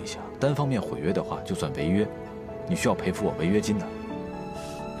科普一下，单方面毁约的话就算违约，你需要赔付我违约金的。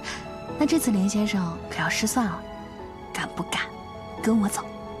那这次林先生可要失算了，敢不敢跟我走？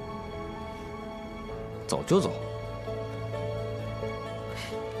走就走。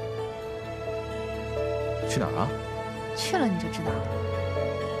去哪儿啊？去了你就知道了。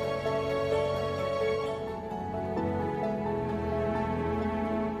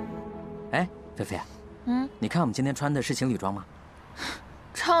哎，菲菲，你看我们今天穿的是情侣装吗？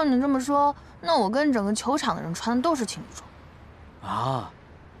照你这么说，那我跟整个球场的人穿的都是情侣装。啊，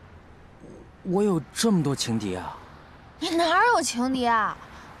我有这么多情敌啊！你哪有情敌啊？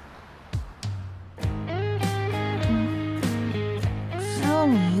只有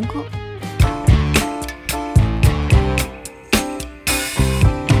你一个。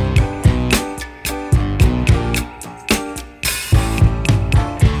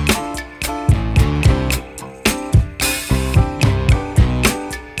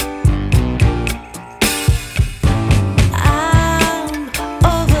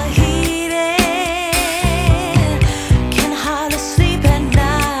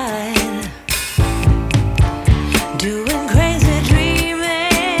Doing crazy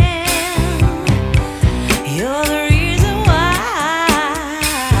dreaming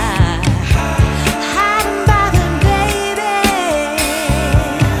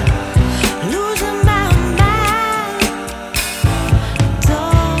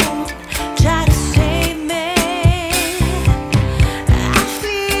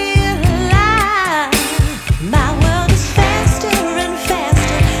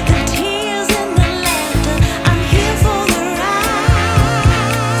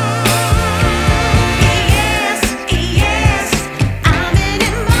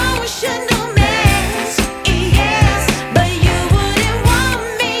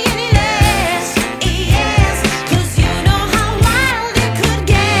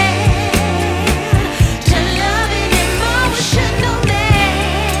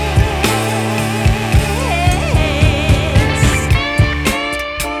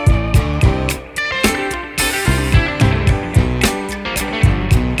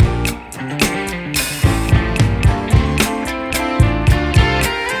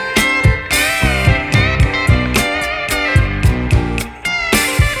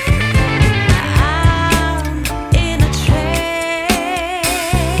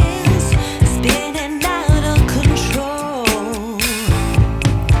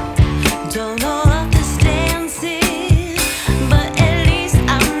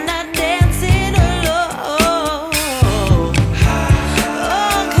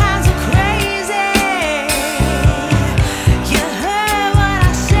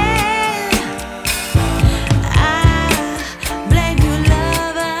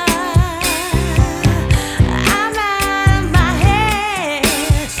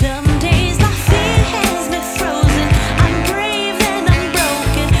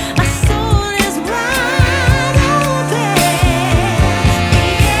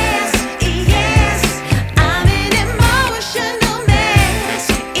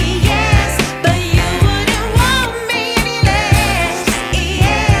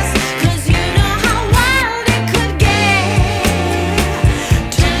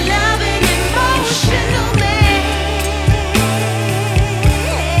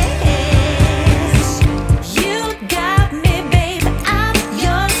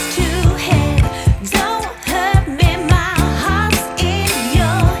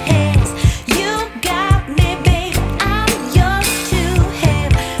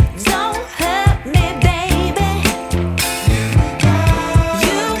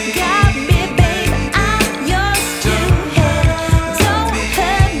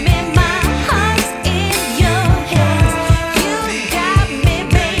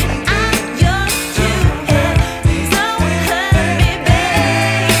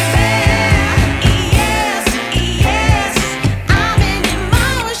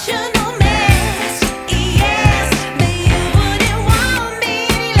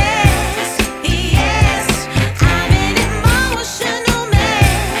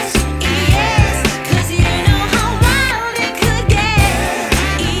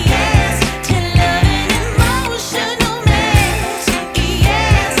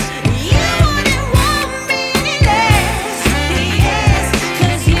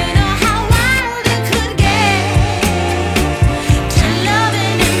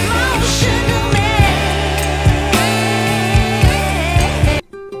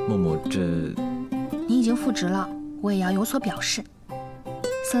表示。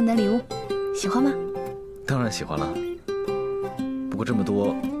送你的礼物，喜欢吗？当然喜欢了。不过这么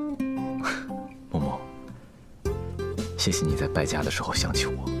多，默默，谢谢你在败家的时候想起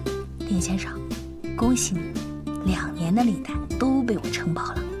我。林先生，恭喜你，2年的领带都被我承包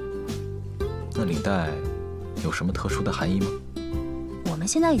了。那领带有什么特殊的含义吗？我们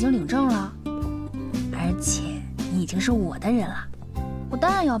现在已经领证了，而且你已经是我的人了，我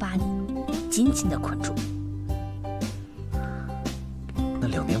当然要把你紧紧地捆住。那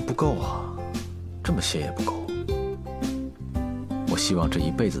2年不够啊，这么些也不够。我希望这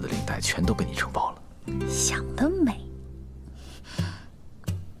一辈子的领带全都被你承包了。想得美。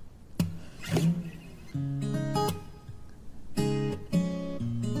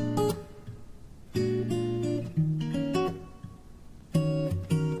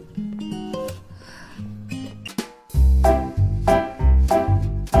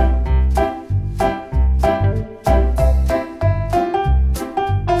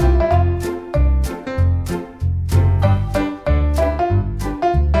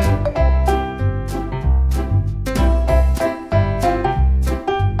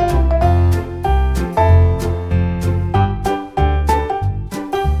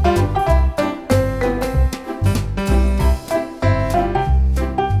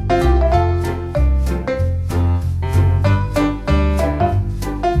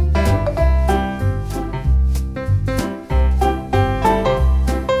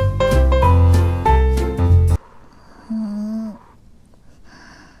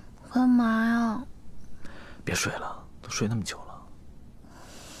干嘛呀？别睡了，都睡那么久了。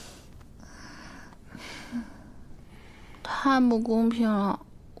太不公平了，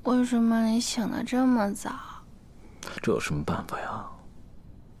为什么你醒得这么早？这有什么办法呀？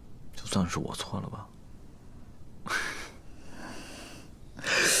就算是我错了吧。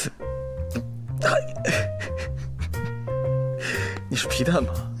你是皮蛋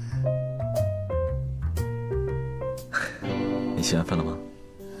吗？你洗完饭了吗？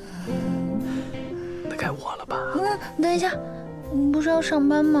那该我了吧？等一下，你不是要上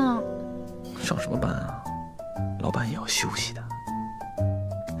班吗？上什么班啊？老板也要休息的。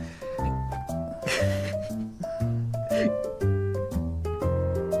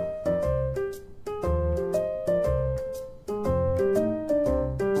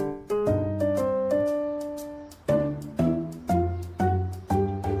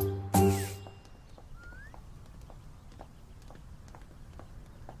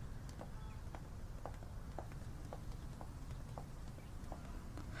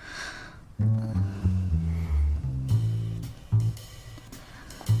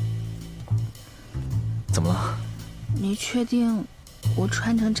怎么了？你确定我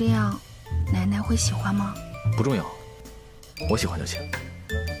穿成这样，奶奶会喜欢吗？不重要，我喜欢就行。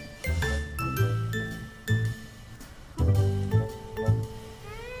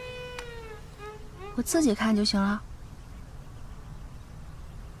我自己看就行了。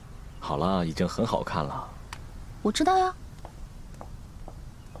好了，已经很好看了。我知道呀。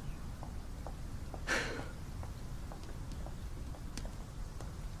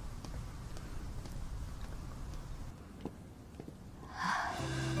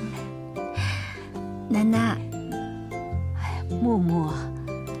奶奶，哎，木木，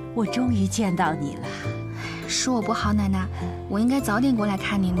我终于见到你了。是我不好，奶奶，我应该早点过来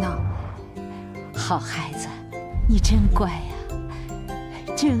看您的。好孩子，你真乖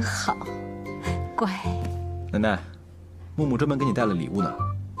呀，真好，乖。奶奶，木木专门给你带了礼物呢。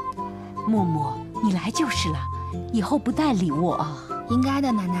木木，你来就是了，以后不带礼物啊。应该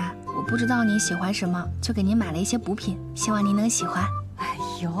的，奶奶，我不知道您喜欢什么，就给您买了一些补品，希望您能喜欢。哎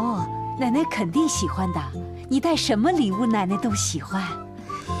呦，奶奶肯定喜欢的，你带什么礼物，奶奶都喜欢。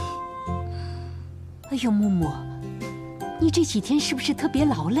哎呦，木木，你这几天是不是特别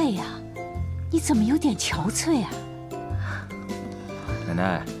劳累啊？你怎么有点憔悴啊？奶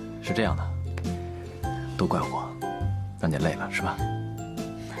奶，是这样的，都怪我，让你累了是吧？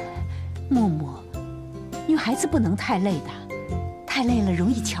木木，女孩子不能太累的，太累了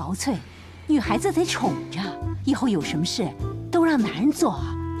容易憔悴。女孩子得宠着，以后有什么事都让男人做。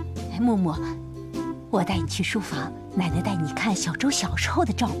哎，木木，我带你去书房，奶奶带你看小周小时候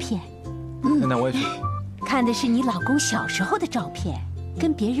的照片。奶奶，我也去。看的是你老公小时候的照片，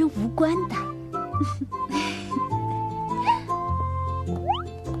跟别人无关的。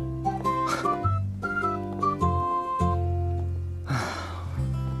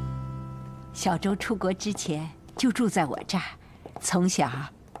小周出国之前就住在我这儿，从小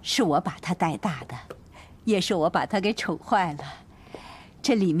是我把他带大的，也是我把他给宠坏了。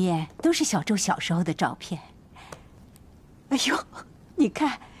这里面都是小周小时候的照片。哎呦，你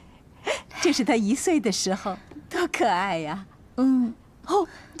看，这是他1岁的时候，多可爱呀！哦，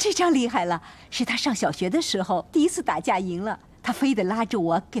这张厉害了，是他上小学的时候第一次打架赢了，他非得拉着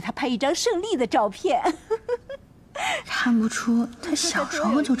我给他拍一张胜利的照片。看不出他小时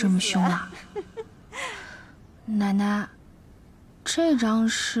候就这么凶啊！奶奶，这张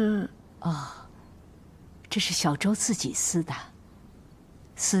是……哦，这是小周自己撕的，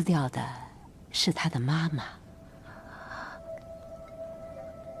撕掉的是他的妈妈。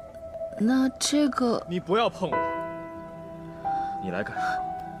那这个……你不要碰我！你来干什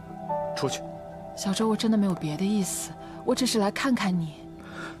么？出去！小周，我真的没有别的意思，我只是来看看你。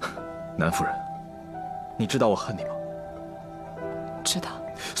南夫人，你知道我恨你吗？知道。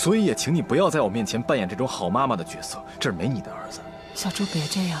所以也请你不要在我面前扮演这种好妈妈的角色，这儿没你的儿子。小周，别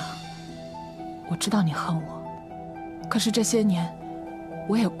这样。我知道你恨我，可是这些年，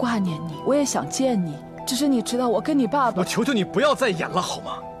我也挂念你，我也想见你。只是你知道，我跟你爸爸……我求求你不要再演了，好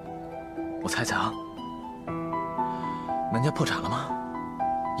吗？我猜猜啊，南家破产了吗？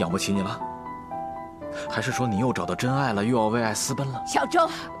养不起你了？还是说你又找到真爱了，又要为爱私奔了？小周，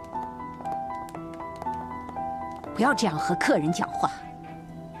不要这样和客人讲话。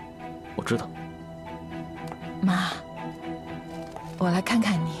我知道。妈，我来看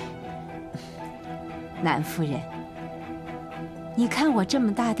看你。南夫人，你看我这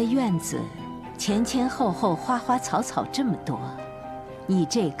么大的院子，前前后后花花草草这么多，你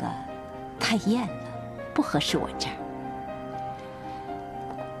这个太艳了，不合适我这儿。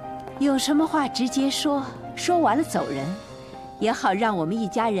有什么话直接说，说完了走人，也好让我们一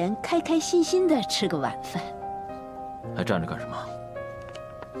家人开开心心的吃个晚饭。还站着干什么？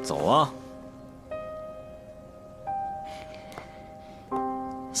走啊！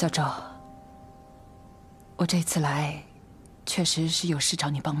小周，我这次来，确实是有事找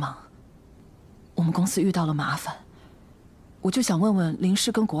你帮忙。我们公司遇到了麻烦，我就想问问林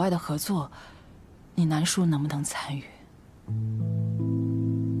氏跟国外的合作，你南叔能不能参与？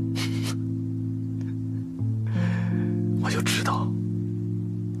我就知道，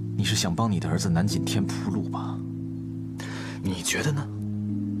你是想帮你的儿子南景天铺路吧？你觉得呢？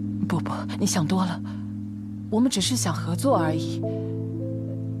不，你想多了。我们只是想合作而已，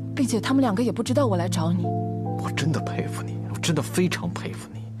并且他们两个也不知道我来找你。我真的佩服你，我真的非常佩服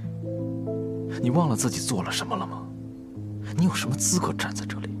你。你忘了自己做了什么了吗？你有什么资格站在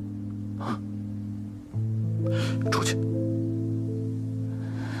这里？啊！出去！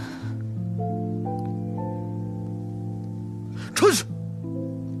出去！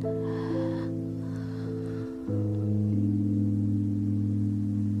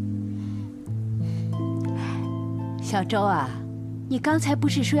小周啊，你刚才不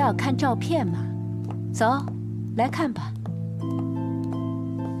是说要看照片吗？走，来看吧。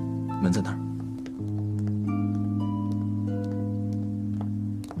门在哪儿？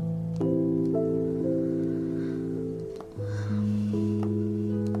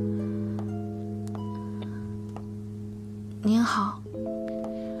您好。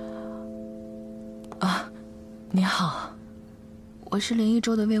啊，你好，我是林一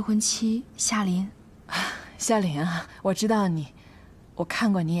舟的未婚妻夏琳。夏琳啊，我知道你，我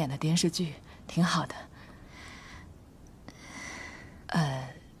看过你演的电视剧，挺好的。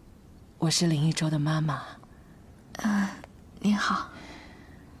我是林一舟的妈妈。您好。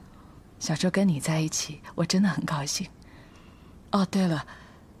小周跟你在一起，我真的很高兴。哦，对了，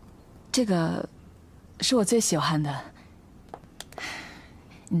这个是我最喜欢的，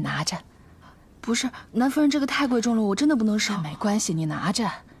你拿着。不是，南夫人，这个太贵重了，我真的不能收。没关系，你拿着。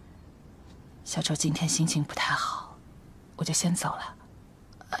小周今天心情不太好，我就先走了。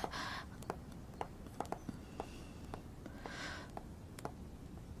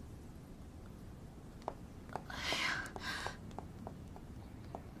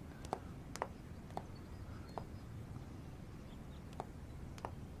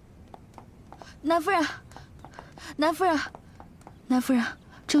南夫人，南夫人，南夫人，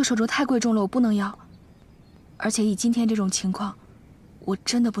这个手镯太贵重了，我不能要。而且以今天这种情况，我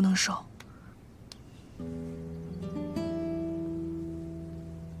真的不能收。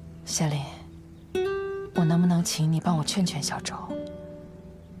夏琳，我能不能请你帮我劝劝小周？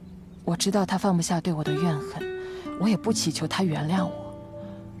我知道他放不下对我的怨恨，我也不祈求他原谅我，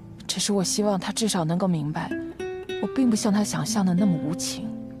只是我希望他至少能够明白，我并不像他想象的那么无情。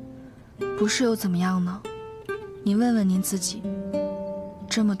不是又怎么样呢？您问问您自己，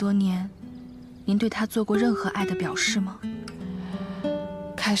这么多年，您对他做过任何爱的表示吗？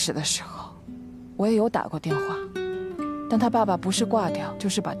开始的时候，我也有打过电话，但他爸爸不是挂掉，就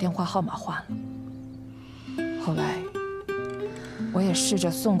是把电话号码换了。后来，我也试着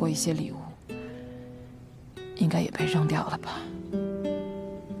送过一些礼物，应该也被扔掉了吧。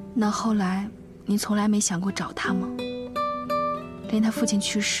那后来，你从来没想过找他吗？连他父亲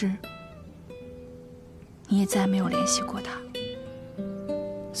去世，你也再没有联系过他。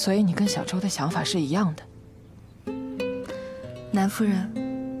所以你跟小周的想法是一样的。南夫人，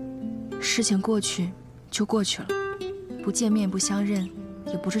事情过去就过去了，不见面不相认，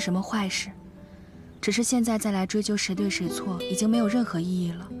也不是什么坏事。只是现在再来追究谁对谁错，已经没有任何意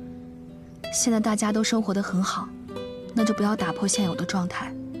义了。现在大家都生活得很好，那就不要打破现有的状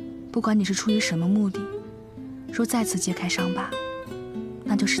态。不管你是出于什么目的，若再次揭开伤疤，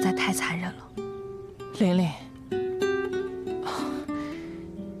那就实在太残忍了。琳琳，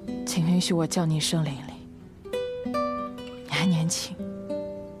请允许我叫你一声琳琳。你还年轻，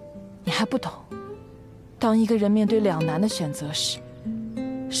你还不懂，当一个人面对两难的选择时，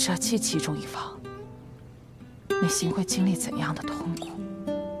舍弃其中一方，内心会经历怎样的痛苦？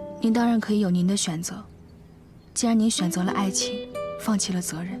您当然可以有您的选择。既然您选择了爱情，放弃了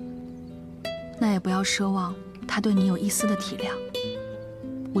责任，那也不要奢望他对你有一丝的体谅。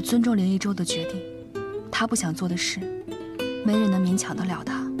我尊重林一舟的决定，他不想做的事，没人能勉强得了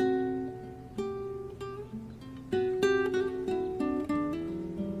他。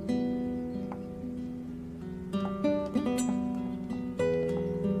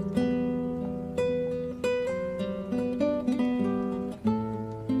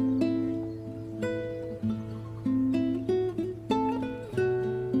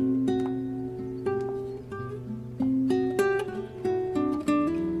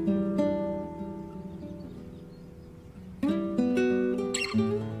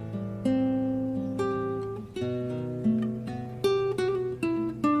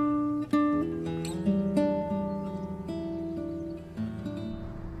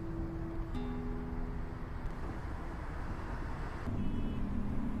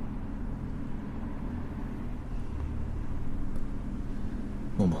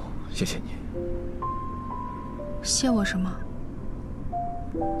默默，谢谢你。谢我什么？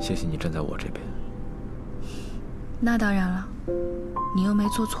谢谢你站在我这边。那当然了，你又没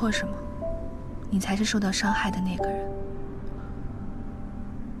做错什么，你才是受到伤害的那个人。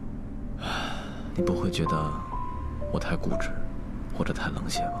你不会觉得我太固执，或者太冷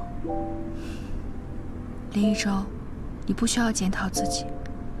血吗？林一舟，你不需要检讨自己，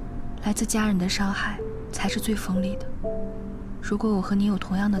来自家人的伤害才是最锋利的。如果我和你有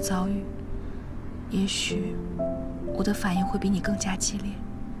同样的遭遇，也许我的反应会比你更加激烈。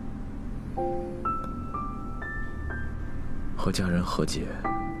和家人和解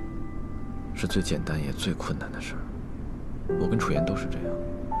是最简单也最困难的事儿。我跟楚言都是这样。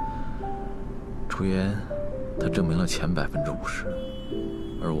楚言，他证明了前50%，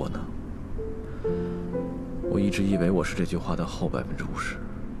而我呢？我一直以为我是这句话的后50%。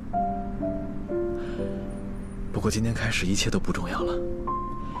不过今天开始，一切都不重要了，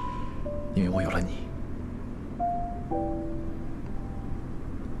因为我有了你。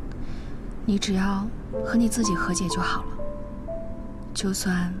你只要和你自己和解就好了。就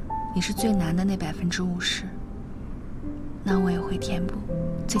算你是最难的那50%，那我也会填补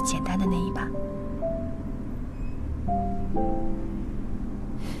最简单的那一半。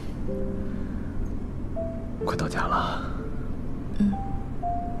快到家了。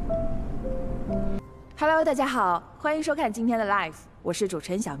Hello， 大家好，欢迎收看今天的 Live， 我是主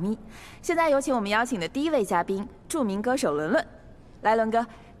持人小咪。现在有请我们邀请的第一位嘉宾，著名歌手伦伦。来，伦哥，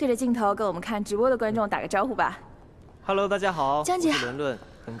对着镜头跟我们看直播的观众打个招呼吧。Hello， 大家好，江姐，我是伦伦，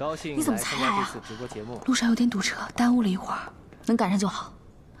很高兴你怎么才来啊？这次直播节目路上有点堵车，耽误了一会儿，能赶上就好。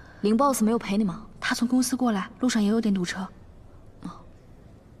林 boss 没有陪你吗？他从公司过来，路上也有点堵车。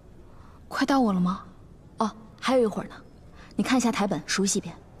快到我了吗？哦，还有一会儿呢。你看一下台本，熟悉一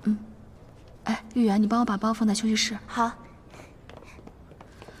遍。哎，玉媛，你帮我把包放在休息室。好。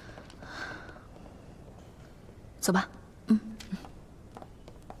走吧。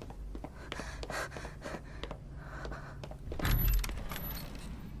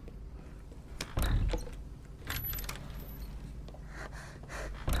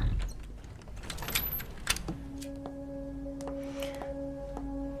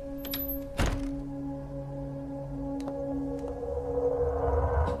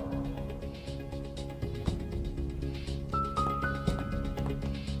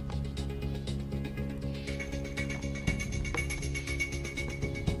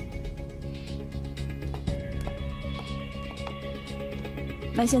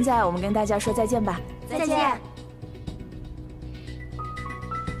那现在我们跟大家说再见吧。再见。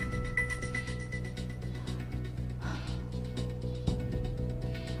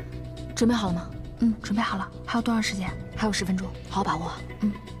准备好了吗？准备好了。还有多长时间？还有10分钟，好好把握。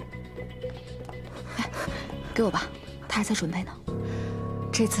哎，给我吧，他还在准备呢。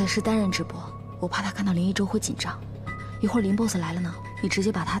这次是单人直播，我怕他看到林一舟会紧张，一会儿林 boss 来了呢，你直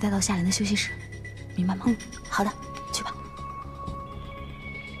接把他带到夏琳的休息室，明白吗？嗯，好的，去吧。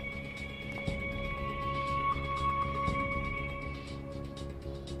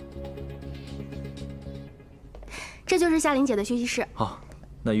这就是夏琳姐的休息室。好，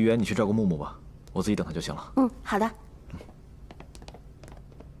那于言你去照顾木木吧，我自己等他就行了。嗯，好的。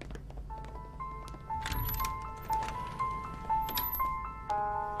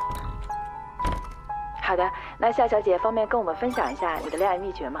好的，那夏小姐方便跟我们分享一下你的恋爱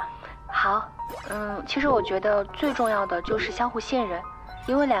秘诀吗？好，其实我觉得最重要的就是相互信任，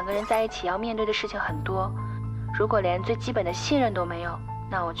因为2个人在一起要面对的事情很多，如果连最基本的信任都没有，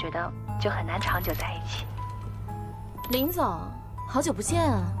那我觉得就很难长久在一起。林总，好久不见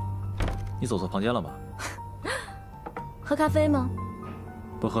啊！你走错房间了吧？喝咖啡吗？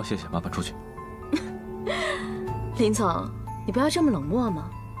不喝，谢谢，麻烦出去。林总，你不要这么冷漠嘛！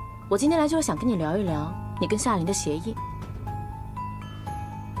我今天来就是想跟你聊一聊你跟夏琳的协议。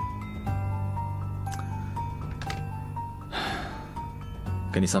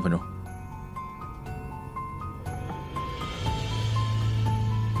给你3分钟。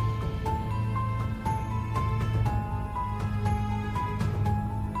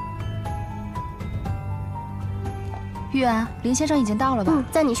玉言，林先生已经到了吧？嗯，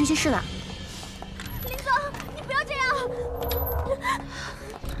在你休息室呢。林总，你不要这样！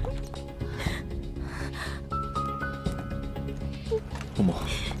木木，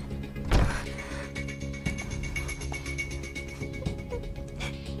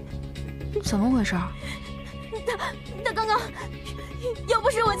怎么回事？他刚刚，要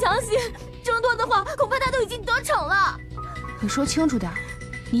不是我强行挣脱的话，恐怕他都已经得逞了。你说清楚点，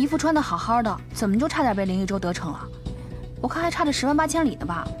你衣服穿得好好的，怎么就差点被林一舟得逞了？我看还差着10万8千里呢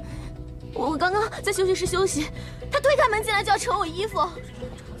吧？我刚刚在休息室休息，他推开门进来就要扯我衣服。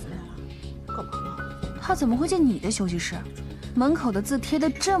干嘛呢？他怎么会进你的休息室？门口的字贴得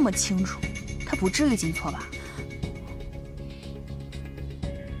这么清楚，他不至于进错吧？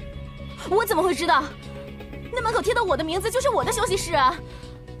我怎么会知道？那门口贴的我的名字就是我的休息室啊！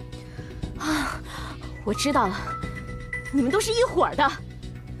啊，我知道了，你们都是一伙的，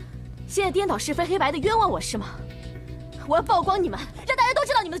现在颠倒是非黑白的冤枉我是吗？我要曝光你们，让大家都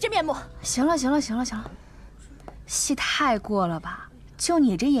知道你们的真面目。行了，戏太过了吧？就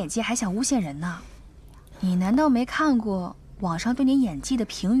你这演技还想诬陷人呢？你难道没看过网上对你演技的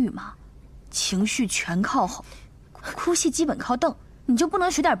评语吗？情绪全靠吼，哭戏基本靠瞪，你就不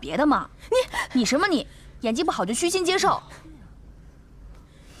能学点别的吗？你什么你？演技不好就虚心接受？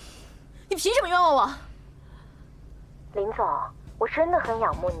你凭什么冤枉我？林总，我真的很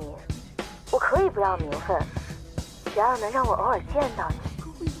仰慕你，我可以不要名分，只要能让我偶尔见到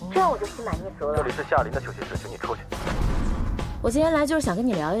你，这样我就心满意足了。这里是夏琳的休息室，请你出去。我今天来就是想跟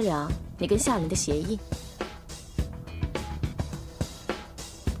你聊一聊你跟夏琳的协议。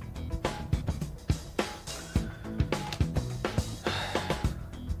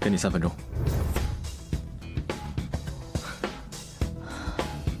给你3分钟。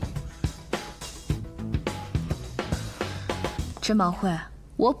甄宝慧，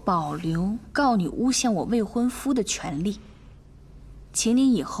我保留告你诬陷我未婚夫的权利，请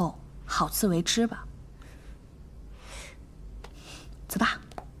你以后好自为之吧。走吧。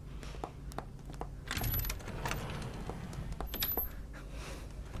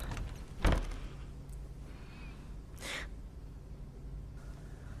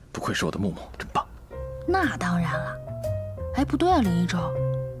不愧是我的木木，真棒。那当然了。哎，不对啊，林一舟，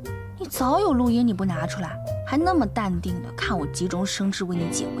你早有录音，你不拿出来，还那么淡定的看我急中生智为你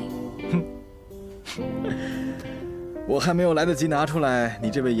解围。我还没有来得及拿出来，你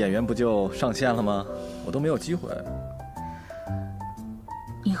这位演员不就上线了吗？我都没有机会。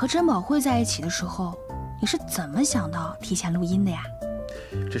你和甄宝慧在一起的时候，你是怎么想到提前录音的呀？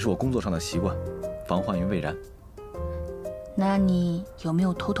这是我工作上的习惯，防患于未然。那你有没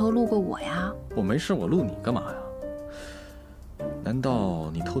有偷偷录过我呀？我没事，我录你干嘛呀？难道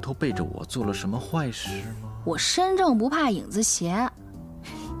你偷偷背着我做了什么坏事吗？我身正不怕影子斜。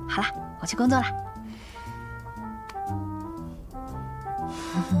好了，我去工作了。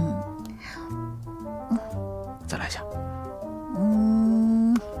再来一下。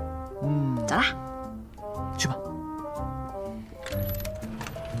走啦，去吧。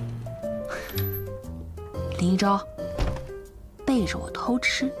林一舟，背着我偷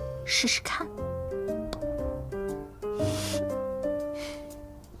吃试试看。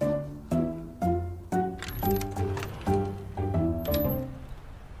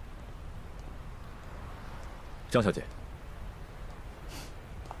江小姐，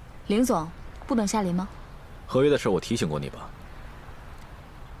林总，不等夏琳吗？合约的事我提醒过你吧？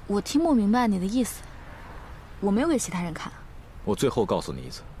我听不明白你的意思，我没有给其他人看。我最后告诉你一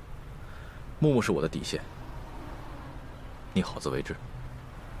次，木木是我的底线，你好自为之。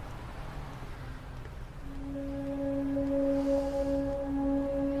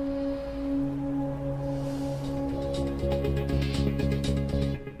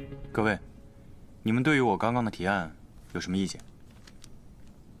各位，你们对于我刚刚的提案有什么意见？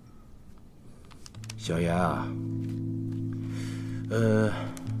小严啊，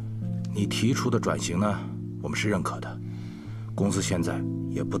你提出的转型呢，我们是认可的。公司现在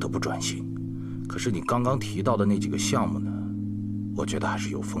也不得不转型，可是你刚刚提到的那几个项目呢，我觉得还是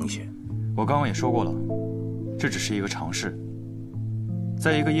有风险。我刚刚也说过了，这只是一个尝试，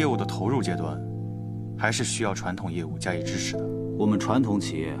在一个业务的投入阶段，还是需要传统业务加以支持的。我们传统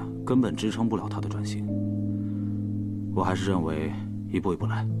企业根本支撑不了它的转型，我还是认为一步一步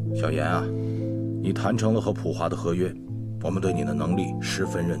来。小严啊，你谈成了和普华的合约，我们对你的能力十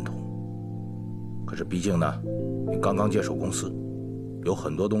分认同。可是毕竟呢，你刚刚接手公司，有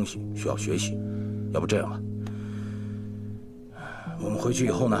很多东西需要学习。要不这样吧，我们回去以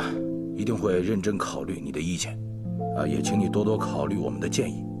后呢，一定会认真考虑你的意见，也请你多多考虑我们的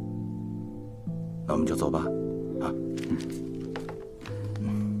建议。那我们就走吧，啊。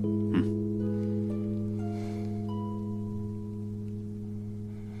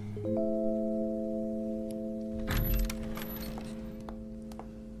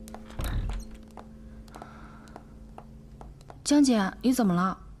江姐，你怎么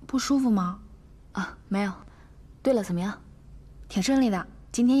了？不舒服吗？啊，没有。对了，怎么样？挺顺利的，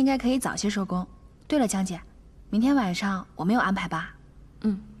今天应该可以早些收工。对了，江姐，明天晚上我没有安排吧？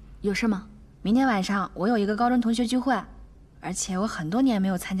有事吗？明天晚上我有一个高中同学聚会，而且我很多年没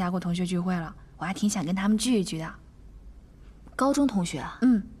有参加过同学聚会了，我还挺想跟他们聚一聚的。高中同学啊？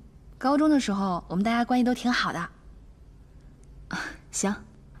高中的时候我们大家关系都挺好的。行，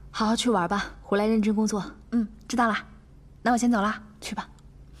好好去玩吧，回来认真工作。知道了。那我先走了，去吧。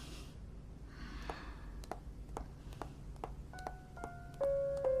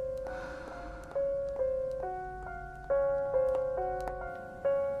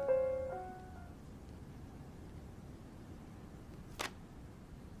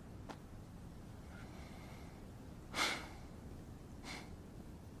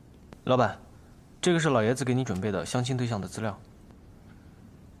老板，这个是老爷子给你准备的相亲对象的资料。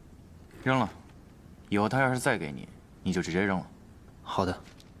扔了，以后他要是再给你，你就直接扔了。好的。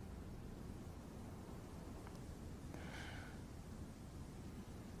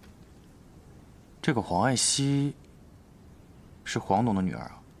这个黄爱熙是黄董的女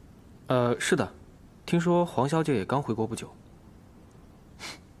儿啊？是的，听说黄小姐也刚回国不久。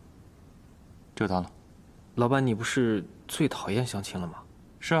就她了。老板，你不是最讨厌相亲了吗？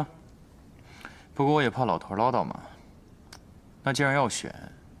是啊，不过我也怕老头唠叨嘛。那既然要选，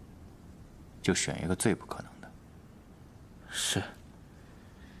就选一个最不可能的。是。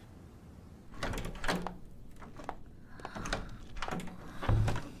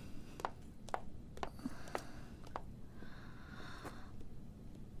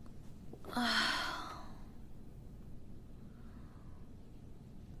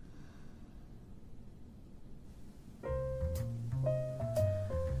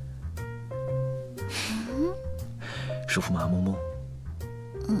舒服吗，木木？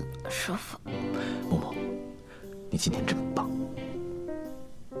舒服。木木，你今天真棒。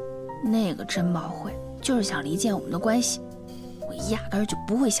那个珍宝会就是想离间我们的关系，我压根儿就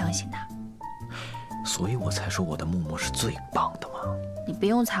不会相信他。所以我才说我的木木是最棒的嘛。你别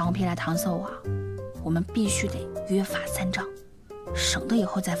用彩虹屁来搪塞我啊！我们必须得约法三章，省得以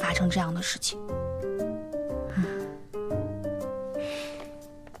后再发生这样的事情。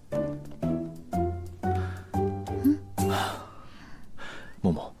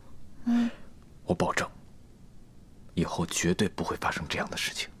木木，我保证，以后绝对不会发生这样的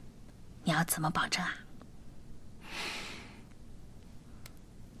事情。你要怎么保证啊？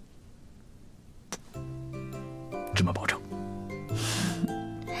这么保证。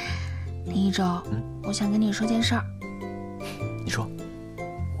林一舟，我想跟你说件事儿。你说。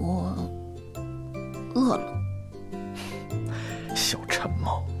我饿了。小馋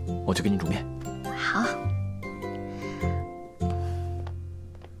猫，我去给你煮面。好。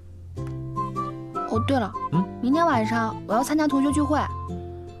哦，对了，明天晚上我要参加同学聚会。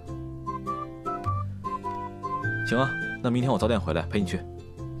行啊，那明天我早点回来陪你去。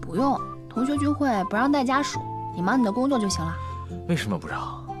不用，同学聚会不让带家属，你忙你的工作就行了。为什么不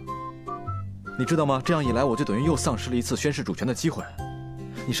让？你知道吗？这样一来，我就等于又丧失了一次宣示主权的机会。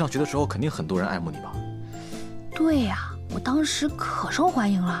你上学的时候，肯定很多人爱慕你吧？对呀，我当时可受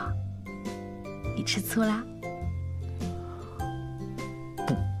欢迎了。你吃醋啦？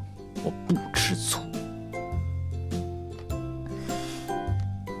不，吃醋。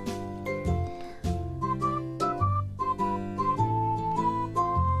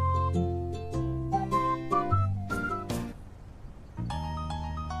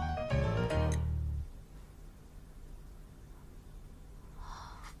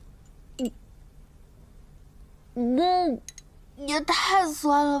也太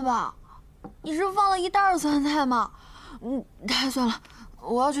酸了吧！你是放了一袋酸菜吗？太酸了，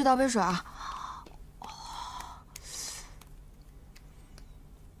我要去倒杯水啊。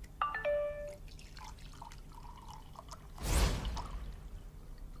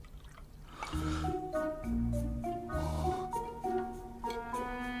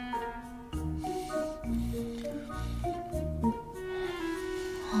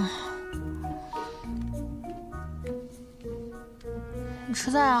你吃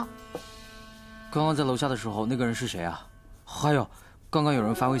菜啊？刚刚在楼下的时候，那个人是谁啊？还有，刚刚有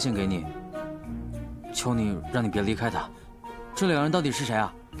人发微信给你，求你让你别离开他。这两人到底是谁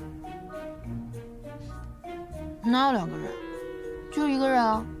啊？哪有两个人？就一个人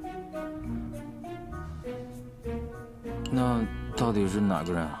啊。那到底是哪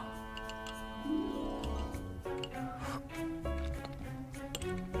个人啊？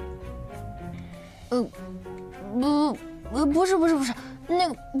不是，那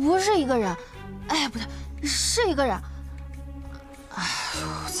个不是一个人。哎，不对，是一个人。哎呦，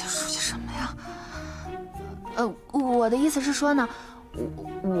我在说些什么呀？我的意思是说呢，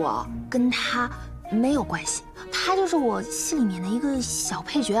我跟他没有关系，他就是我戏里面的一个小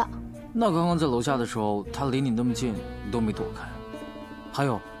配角。那刚刚在楼下的时候，他离你那么近，你都没躲开。还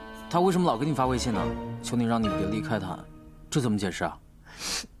有，他为什么老给你发微信呢？求你让你别离开他，这怎么解释啊？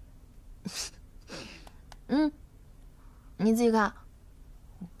你自己看。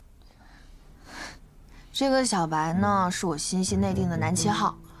这个小白呢，是我新戏内定的男7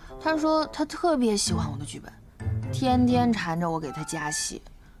号。他说他特别喜欢我的剧本，天天缠着我给他加戏，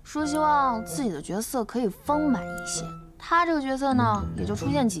说希望自己的角色可以丰满一些。他这个角色呢，也就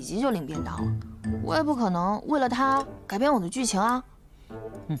出现几集就领便当了。我也不可能为了他改变我的剧情啊。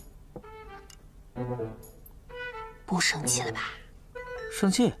不生气了吧？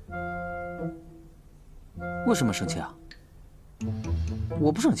生气？为什么生气啊？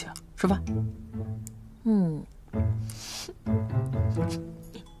我不生气啊，吃饭。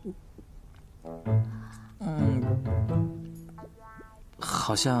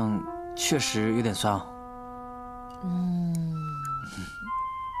好像确实有点酸哦。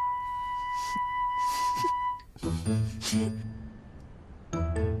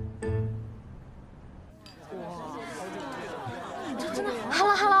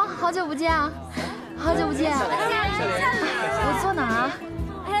Hello， 好久不见啊！好久不见。我坐哪儿啊？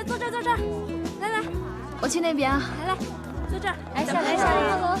来，坐这儿，坐这儿。来，我去那边啊。来，坐这儿。哎，夏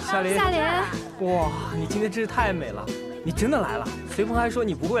琳，夏琳，哇，你今天真是太美了！你真的来了？随风还说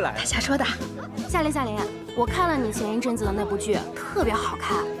你不会来。他瞎说的。夏琳，我看了你前一阵子的那部剧，特别好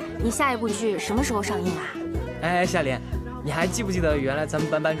看。你下一部剧什么时候上映啊？哎，夏琳，你还记不记得原来咱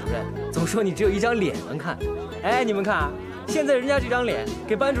们班主任总说你只有一张脸能看？哎，你们看啊，现在人家这张脸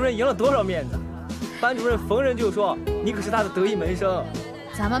给班主任赢了多少面子？班主任逢人就说你可是他的得意门生。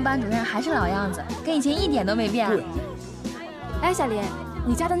咱们班主任还是老样子，跟以前一点都没变。对。哎，夏琳，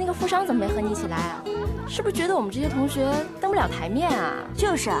你家的那个富商怎么没和你一起来啊？是不是觉得我们这些同学登不了台面啊？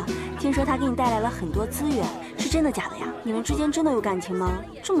就是啊，听说他给你带来了很多资源，是真的假的呀？你们之间真的有感情吗？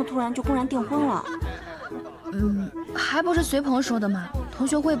这么突然就公然订婚了？还不是随鹏说的嘛。同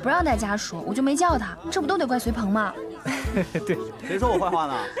学会不让带家属，我就没叫他，这不都得怪随鹏吗？对，谁说我坏话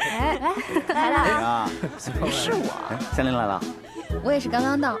呢？来了啊！是我。夏琳来了。我也是刚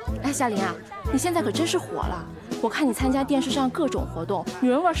刚到。哎，夏琳啊，你现在可真是火了！我看你参加电视上各种活动，女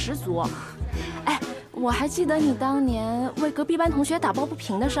人味十足。哎，我还记得你当年为隔壁班同学打抱不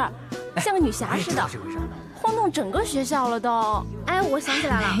平的事儿，像个女侠似的，轰动整个学校了都。哎，我想起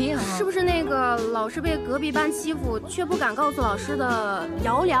来了，没有，是不是那个老是被隔壁班欺负却不敢告诉老师的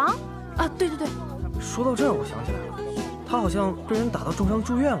姚良？啊，对。说到这儿，我想起来了，他好像被人打到重伤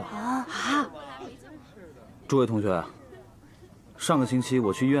住院了。啊！诸位同学，上个星期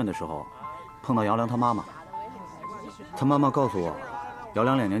我去医院的时候，碰到姚良他妈妈。他妈妈告诉我，姚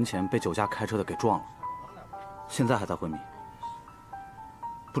良2年前被酒驾开车的给撞了，现在还在昏迷，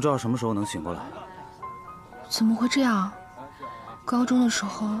不知道什么时候能醒过来。怎么会这样？高中的时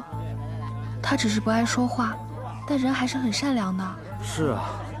候，他只是不爱说话，但人还是很善良的。是啊，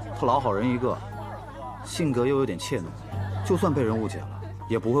他老好人一个，性格又有点怯懦，就算被人误解了，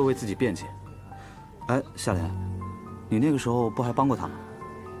也不会为自己辩解。哎，夏莲，你那个时候不还帮过他吗？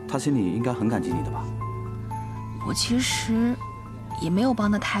他心里应该很感激你的吧？我其实也没有帮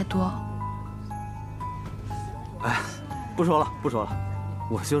的太多，哎，不说了，不说了，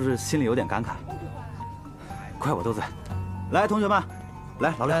我就是心里有点感慨。怪我斗嘴。来，同学们，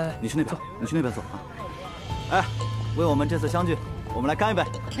来，老廖，你去那边，你去那边坐啊。哎，为我们这次相聚，我们来干一杯！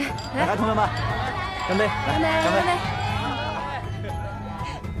来，同学们，干杯！来，干杯！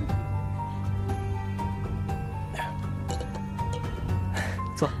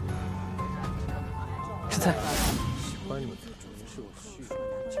坐，吃菜。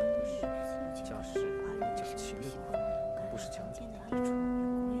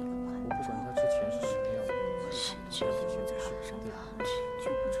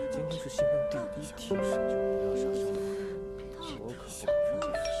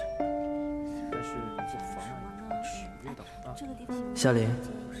夏琳，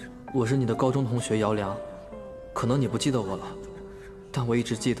我是你的高中同学姚良，可能你不记得我了，但我一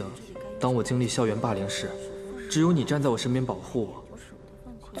直记得，当我经历校园霸凌时，只有你站在我身边保护我。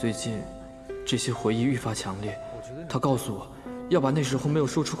最近，这些回忆愈发强烈，他告诉我，要把那时候没有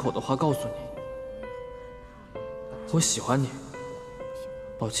说出口的话告诉你。我喜欢你，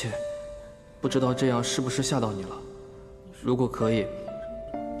抱歉，不知道这样是不是吓到你了。如果可以，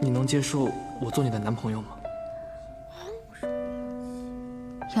你能接受我做你的男朋友吗？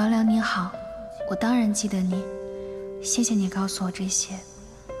姚良你好，我当然记得你，谢谢你告诉我这些，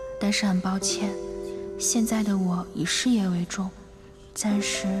但是很抱歉，现在的我以事业为重，暂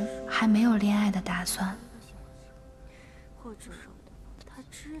时还没有恋爱的打算。或者他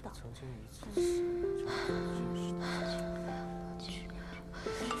知道，但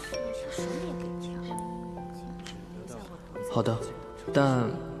是手也给挑。好的，但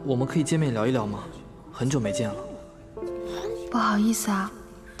我们可以见面聊一聊吗？很久没见了。不好意思啊，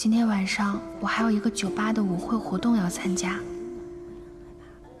今天晚上我还有一个酒吧的舞会活动要参加。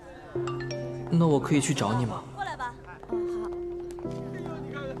那我可以去找你吗？过来吧。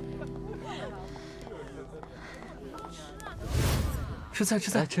吃菜，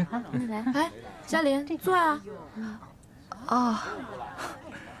吃菜，吃。来，哎，嘉玲，坐呀。哦。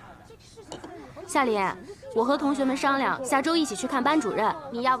夏琳，我和同学们商量，下周一起去看班主任，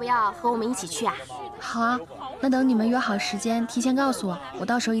你要不要和我们一起去啊？好啊，那等你们约好时间，提前告诉我，我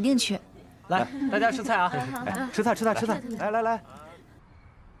到时候一定去。来，大家吃菜啊！哎，吃菜，吃菜，吃菜！来来来。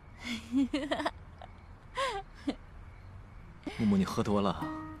木木，你喝多了？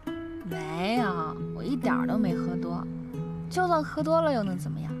没有，我一点都没喝多。就算喝多了又能怎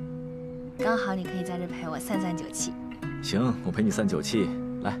么样？刚好你可以在这陪我散散酒气。行，我陪你散酒气。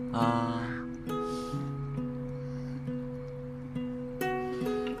来啊！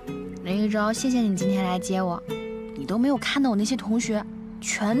林一舟，谢谢你今天来接我。你都没有看到我那些同学，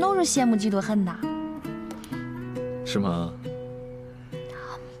全都是羡慕嫉妒恨的。是吗？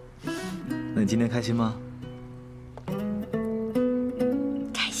那你今天开心吗？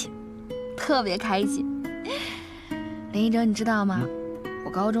开心，特别开心。林一舟，你知道吗？我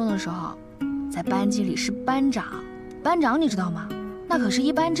高中的时候，在班级里是班长。班长你知道吗？那可是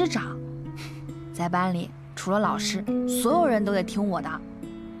一班之长。在班里，除了老师，所有人都得听我的。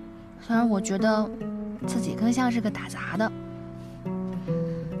虽然我觉得自己更像是个打杂的。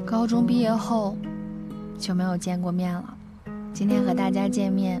高中毕业后就没有见过面了，今天和大家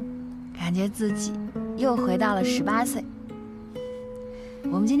见面，感觉自己又回到了18岁。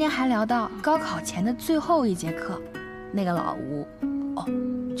我们今天还聊到高考前的最后一节课，那个老吴，哦，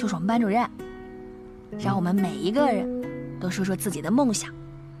就是我们班主任，让我们每一个人都说说自己的梦想。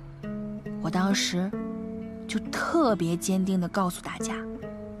我当时就特别坚定地告诉大家，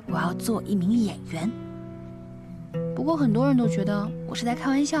我要做一名演员。不过很多人都觉得我是在开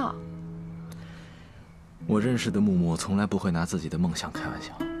玩笑。我认识的木木从来不会拿自己的梦想开玩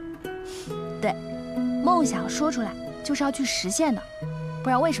笑。对，梦想说出来就是要去实现的，不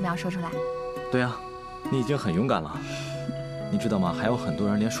然为什么要说出来？对啊，你已经很勇敢了。你知道吗？还有很多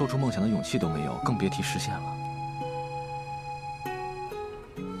人连说出梦想的勇气都没有，更别提实现了。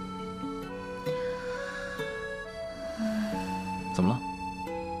怎么了？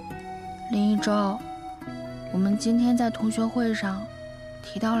林一舟，我们今天在同学会上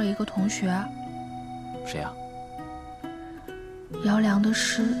提到了一个同学。谁呀？姚良的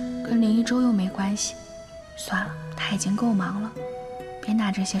事跟林一舟又没关系，算了，他已经够忙了，别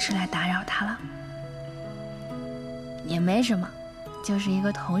拿这些事来打扰他了。也没什么，就是一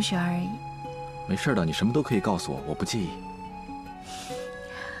个同学而已。没事的，你什么都可以告诉我，我不介意。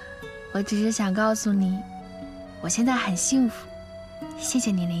我只是想告诉你，我现在很幸福。谢谢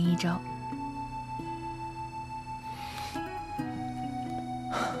你，林一舟。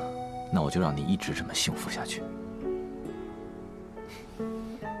那我就让你一直这么幸福下去。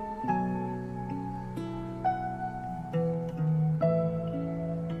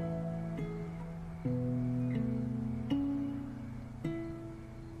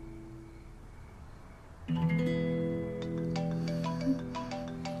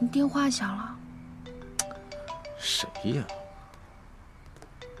电话响了。谁呀？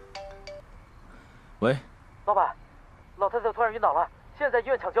喂，老板，老太太突然晕倒了，现在在医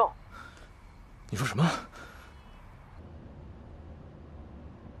院抢救。你说什么？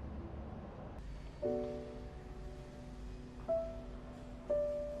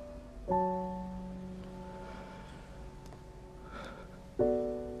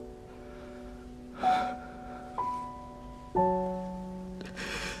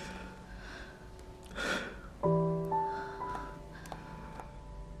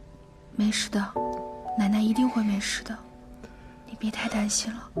没事的，奶奶一定会没事的，你别太担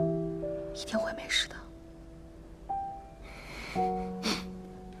心了，一定会没事的。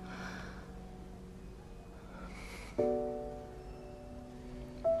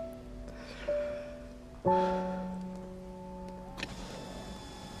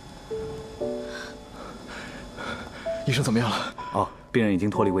医生怎么样了？哦，病人已经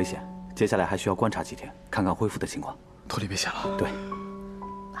脱离危险，接下来还需要观察几天，看看恢复的情况。脱离危险了？对。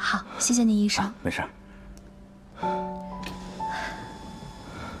好，谢谢你，医生。没事。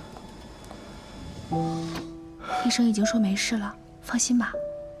医生已经说没事了，放心吧。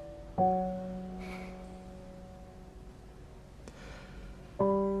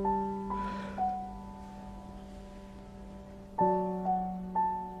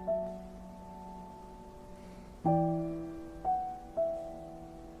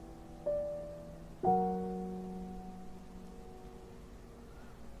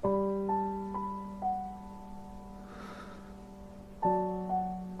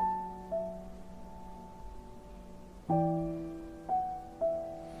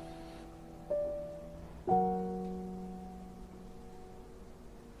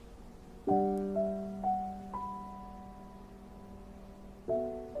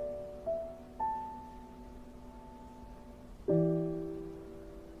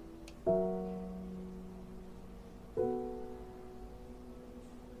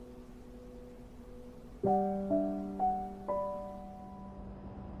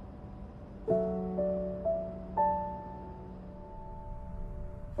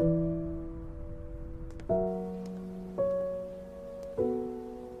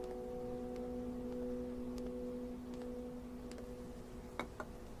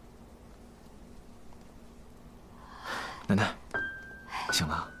奶奶，醒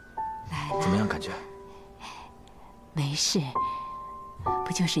了？怎么样感觉？没事，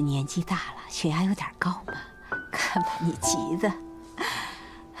不就是年纪大了，血压有点高吗？看把你急的。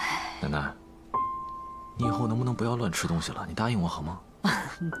奶奶，你以后能不能不要乱吃东西了？你答应我好吗？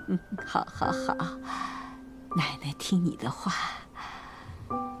好，好，好，奶奶听你的话。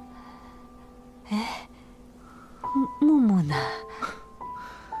哎，木木呢？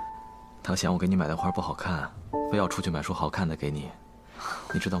他嫌我给你买的花不好看，非要出去买束好看的给你，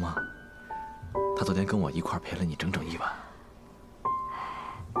你知道吗？他昨天跟我一块陪了你整整1晚。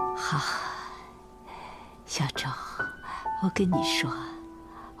好，小周，我跟你说，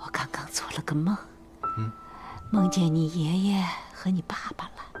我刚刚做了个梦，梦见你爷爷和你爸爸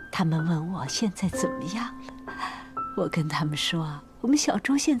了。他们问我现在怎么样了，我跟他们说，我们小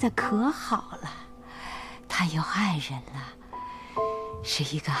周现在可好了，她有爱人了，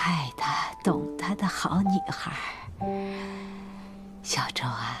是一个爱她、懂她的好女孩。小周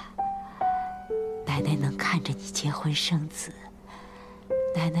啊，奶奶能看着你结婚生子，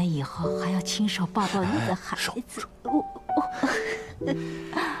奶奶以后还要亲手抱抱你的孩子。奶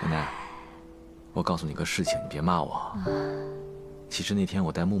奶，我告诉你个事情，你别骂我。其实那天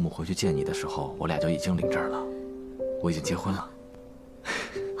我带木木回去见你的时候，我俩就已经领证了，我已经结婚了。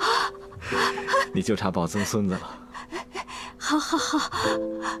你就差抱曾孙子了。好，好，好！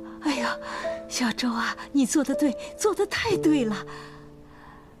哎呀，小周啊，你做得对，做得太对了。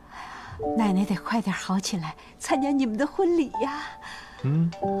奶奶得快点好起来，参加你们的婚礼呀。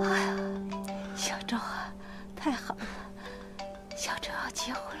哎呀，小周啊，太好了，小周要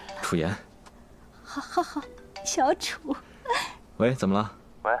结婚了。楚言。好，好，好，小楚。喂，怎么了？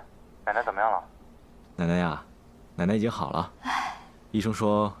喂，奶奶怎么样了？奶奶呀，奶奶已经好了。医生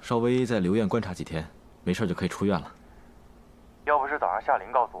说稍微再留院观察几天，没事就可以出院了。要不是早上夏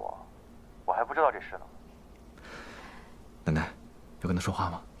琳告诉我，我还不知道这事呢。奶奶，要跟他说话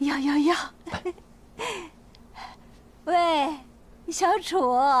吗？要。喂，小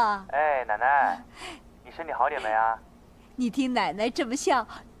楚。哎，奶奶，你身体好点没啊？你听奶奶这么笑，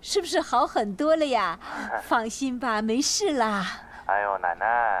是不是好很多了呀？放心吧，没事啦。哎呦，奶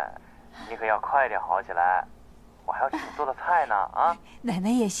奶，你可要快点好起来，我还要吃你做的菜呢啊！奶奶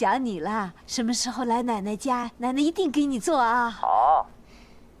也想你了，什么时候来奶奶家，奶奶一定给你做啊。好。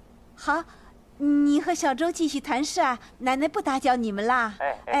好，你和小周继续谈事啊，奶奶不打搅你们啦。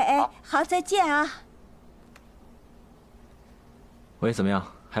哎，好，再见啊。喂，怎么样？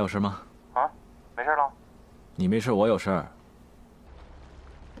还有事吗？啊，没事了。你没事，我有事儿。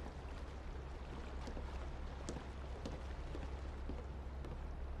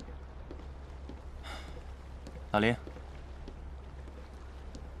老林，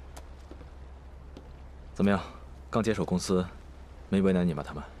怎么样？刚接手公司，没为难你吧？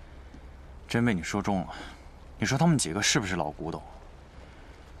他们真被你说中了。你说他们几个是不是老古董？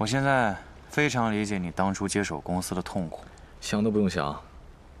我现在非常理解你当初接手公司的痛苦。想都不用想，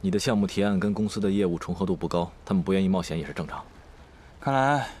你的项目提案跟公司的业务重合度不高，他们不愿意冒险也是正常。看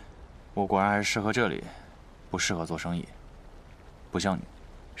来我果然还是适合这里，不适合做生意。不像你，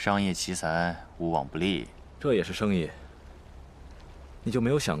商业奇才，无往不利。这也是生意。你就没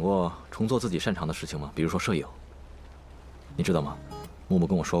有想过重做自己擅长的事情吗？比如说摄影。你知道吗？木木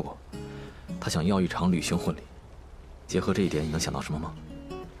跟我说过，他想要一场旅行婚礼。结合这一点，你能想到什么吗？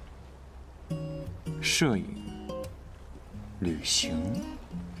摄影、旅行、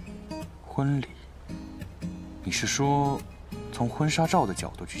婚礼。你是说，从婚纱照的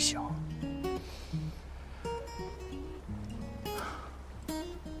角度去想？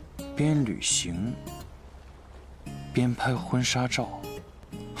边旅行边拍婚纱照。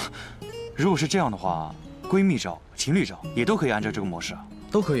如果是这样的话，闺蜜照、情侣照也都可以按照这个模式啊。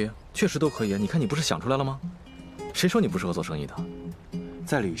都可以，确实都可以。你看，你不是想出来了吗？谁说你不适合做生意的？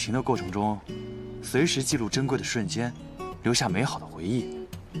在旅行的过程中，随时记录珍贵的瞬间，留下美好的回忆。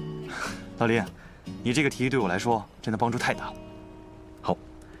老林，你这个提议对我来说真的帮助太大了。好，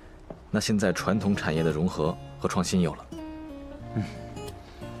那现在传统产业的融合和创新有了。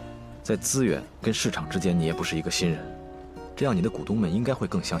在资源跟市场之间，你也不是一个新人，这样你的股东们应该会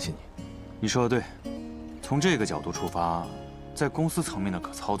更相信你。你说的对，从这个角度出发，在公司层面的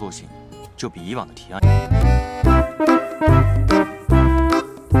可操作性，就比以往的提案。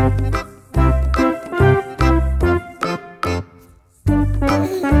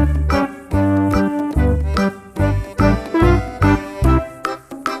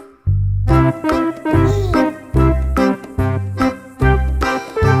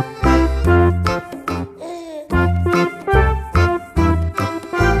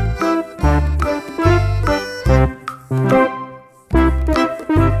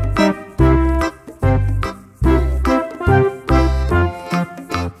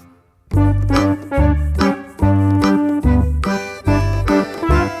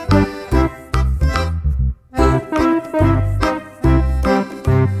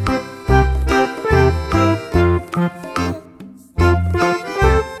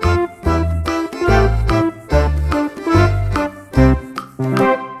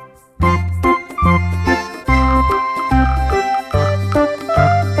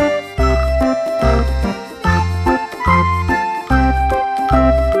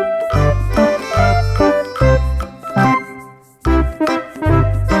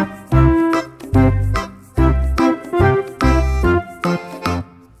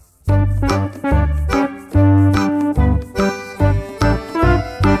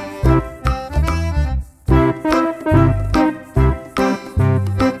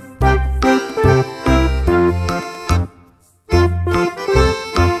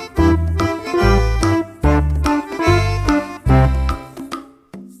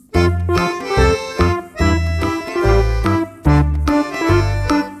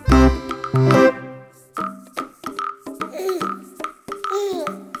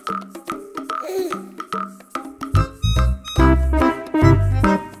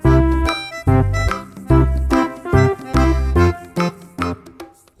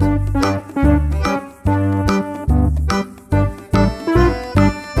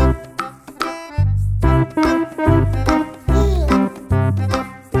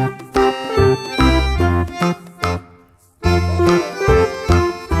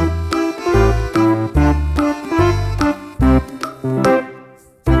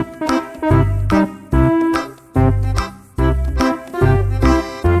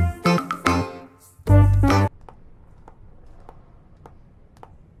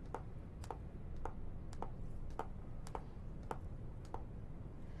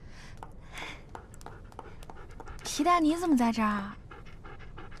皮蛋，你怎么在这儿？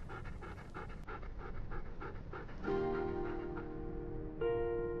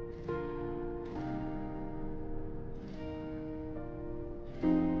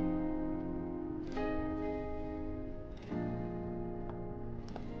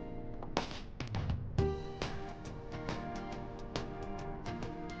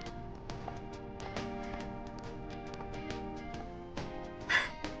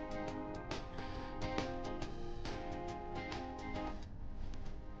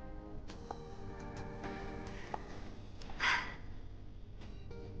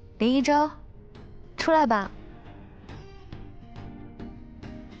林一舟，出来吧。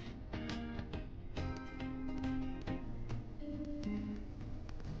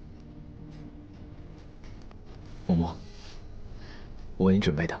默默，我为你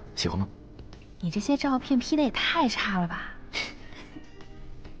准备的，喜欢吗？你这些照片 P 的也太差了吧！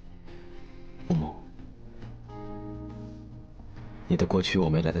默默，你的过去我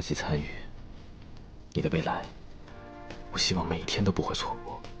没来得及参与，你的未来，我希望每一天都不会错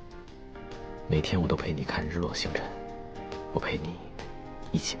过。每天我都陪你看日落星辰，我陪你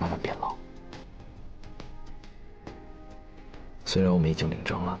一起慢慢变老。虽然我们已经领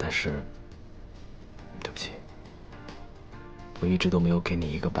证了，但是对不起，我一直都没有给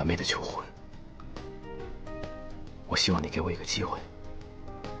你一个完美的求婚。我希望你给我一个机会，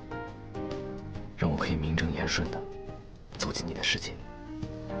让我可以名正言顺的走进你的世界。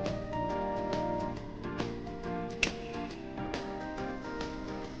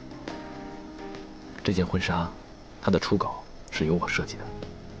这件婚纱，它的初稿是由我设计的，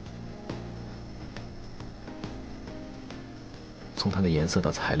从它的颜色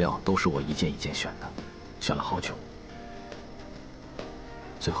到材料都是我一件一件选的，选了好久。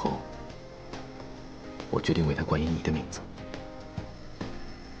最后，我决定为它冠以你的名字，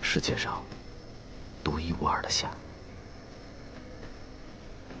世界上独一无二的夏。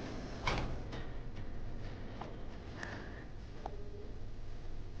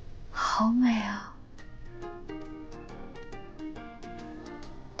好美啊！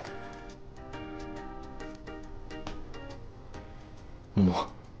默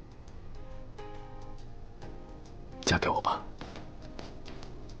默，嫁给我吧。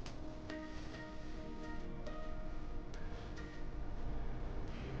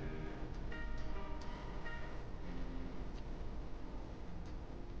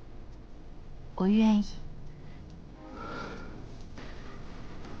我愿意。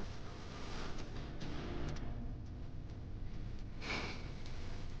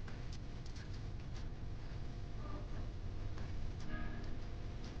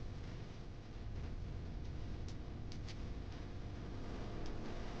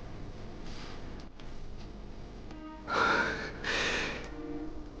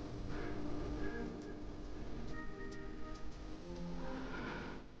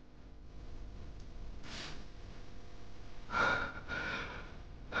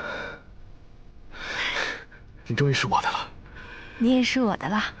你终于是我的了，你也是我的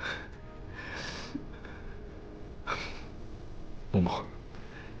啦。默默，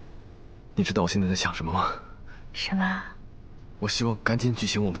你知道我现在在想什么吗？什么？我希望赶紧举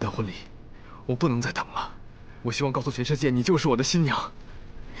行我们的婚礼，我不能再等了。我希望告诉全世界，你就是我的新娘。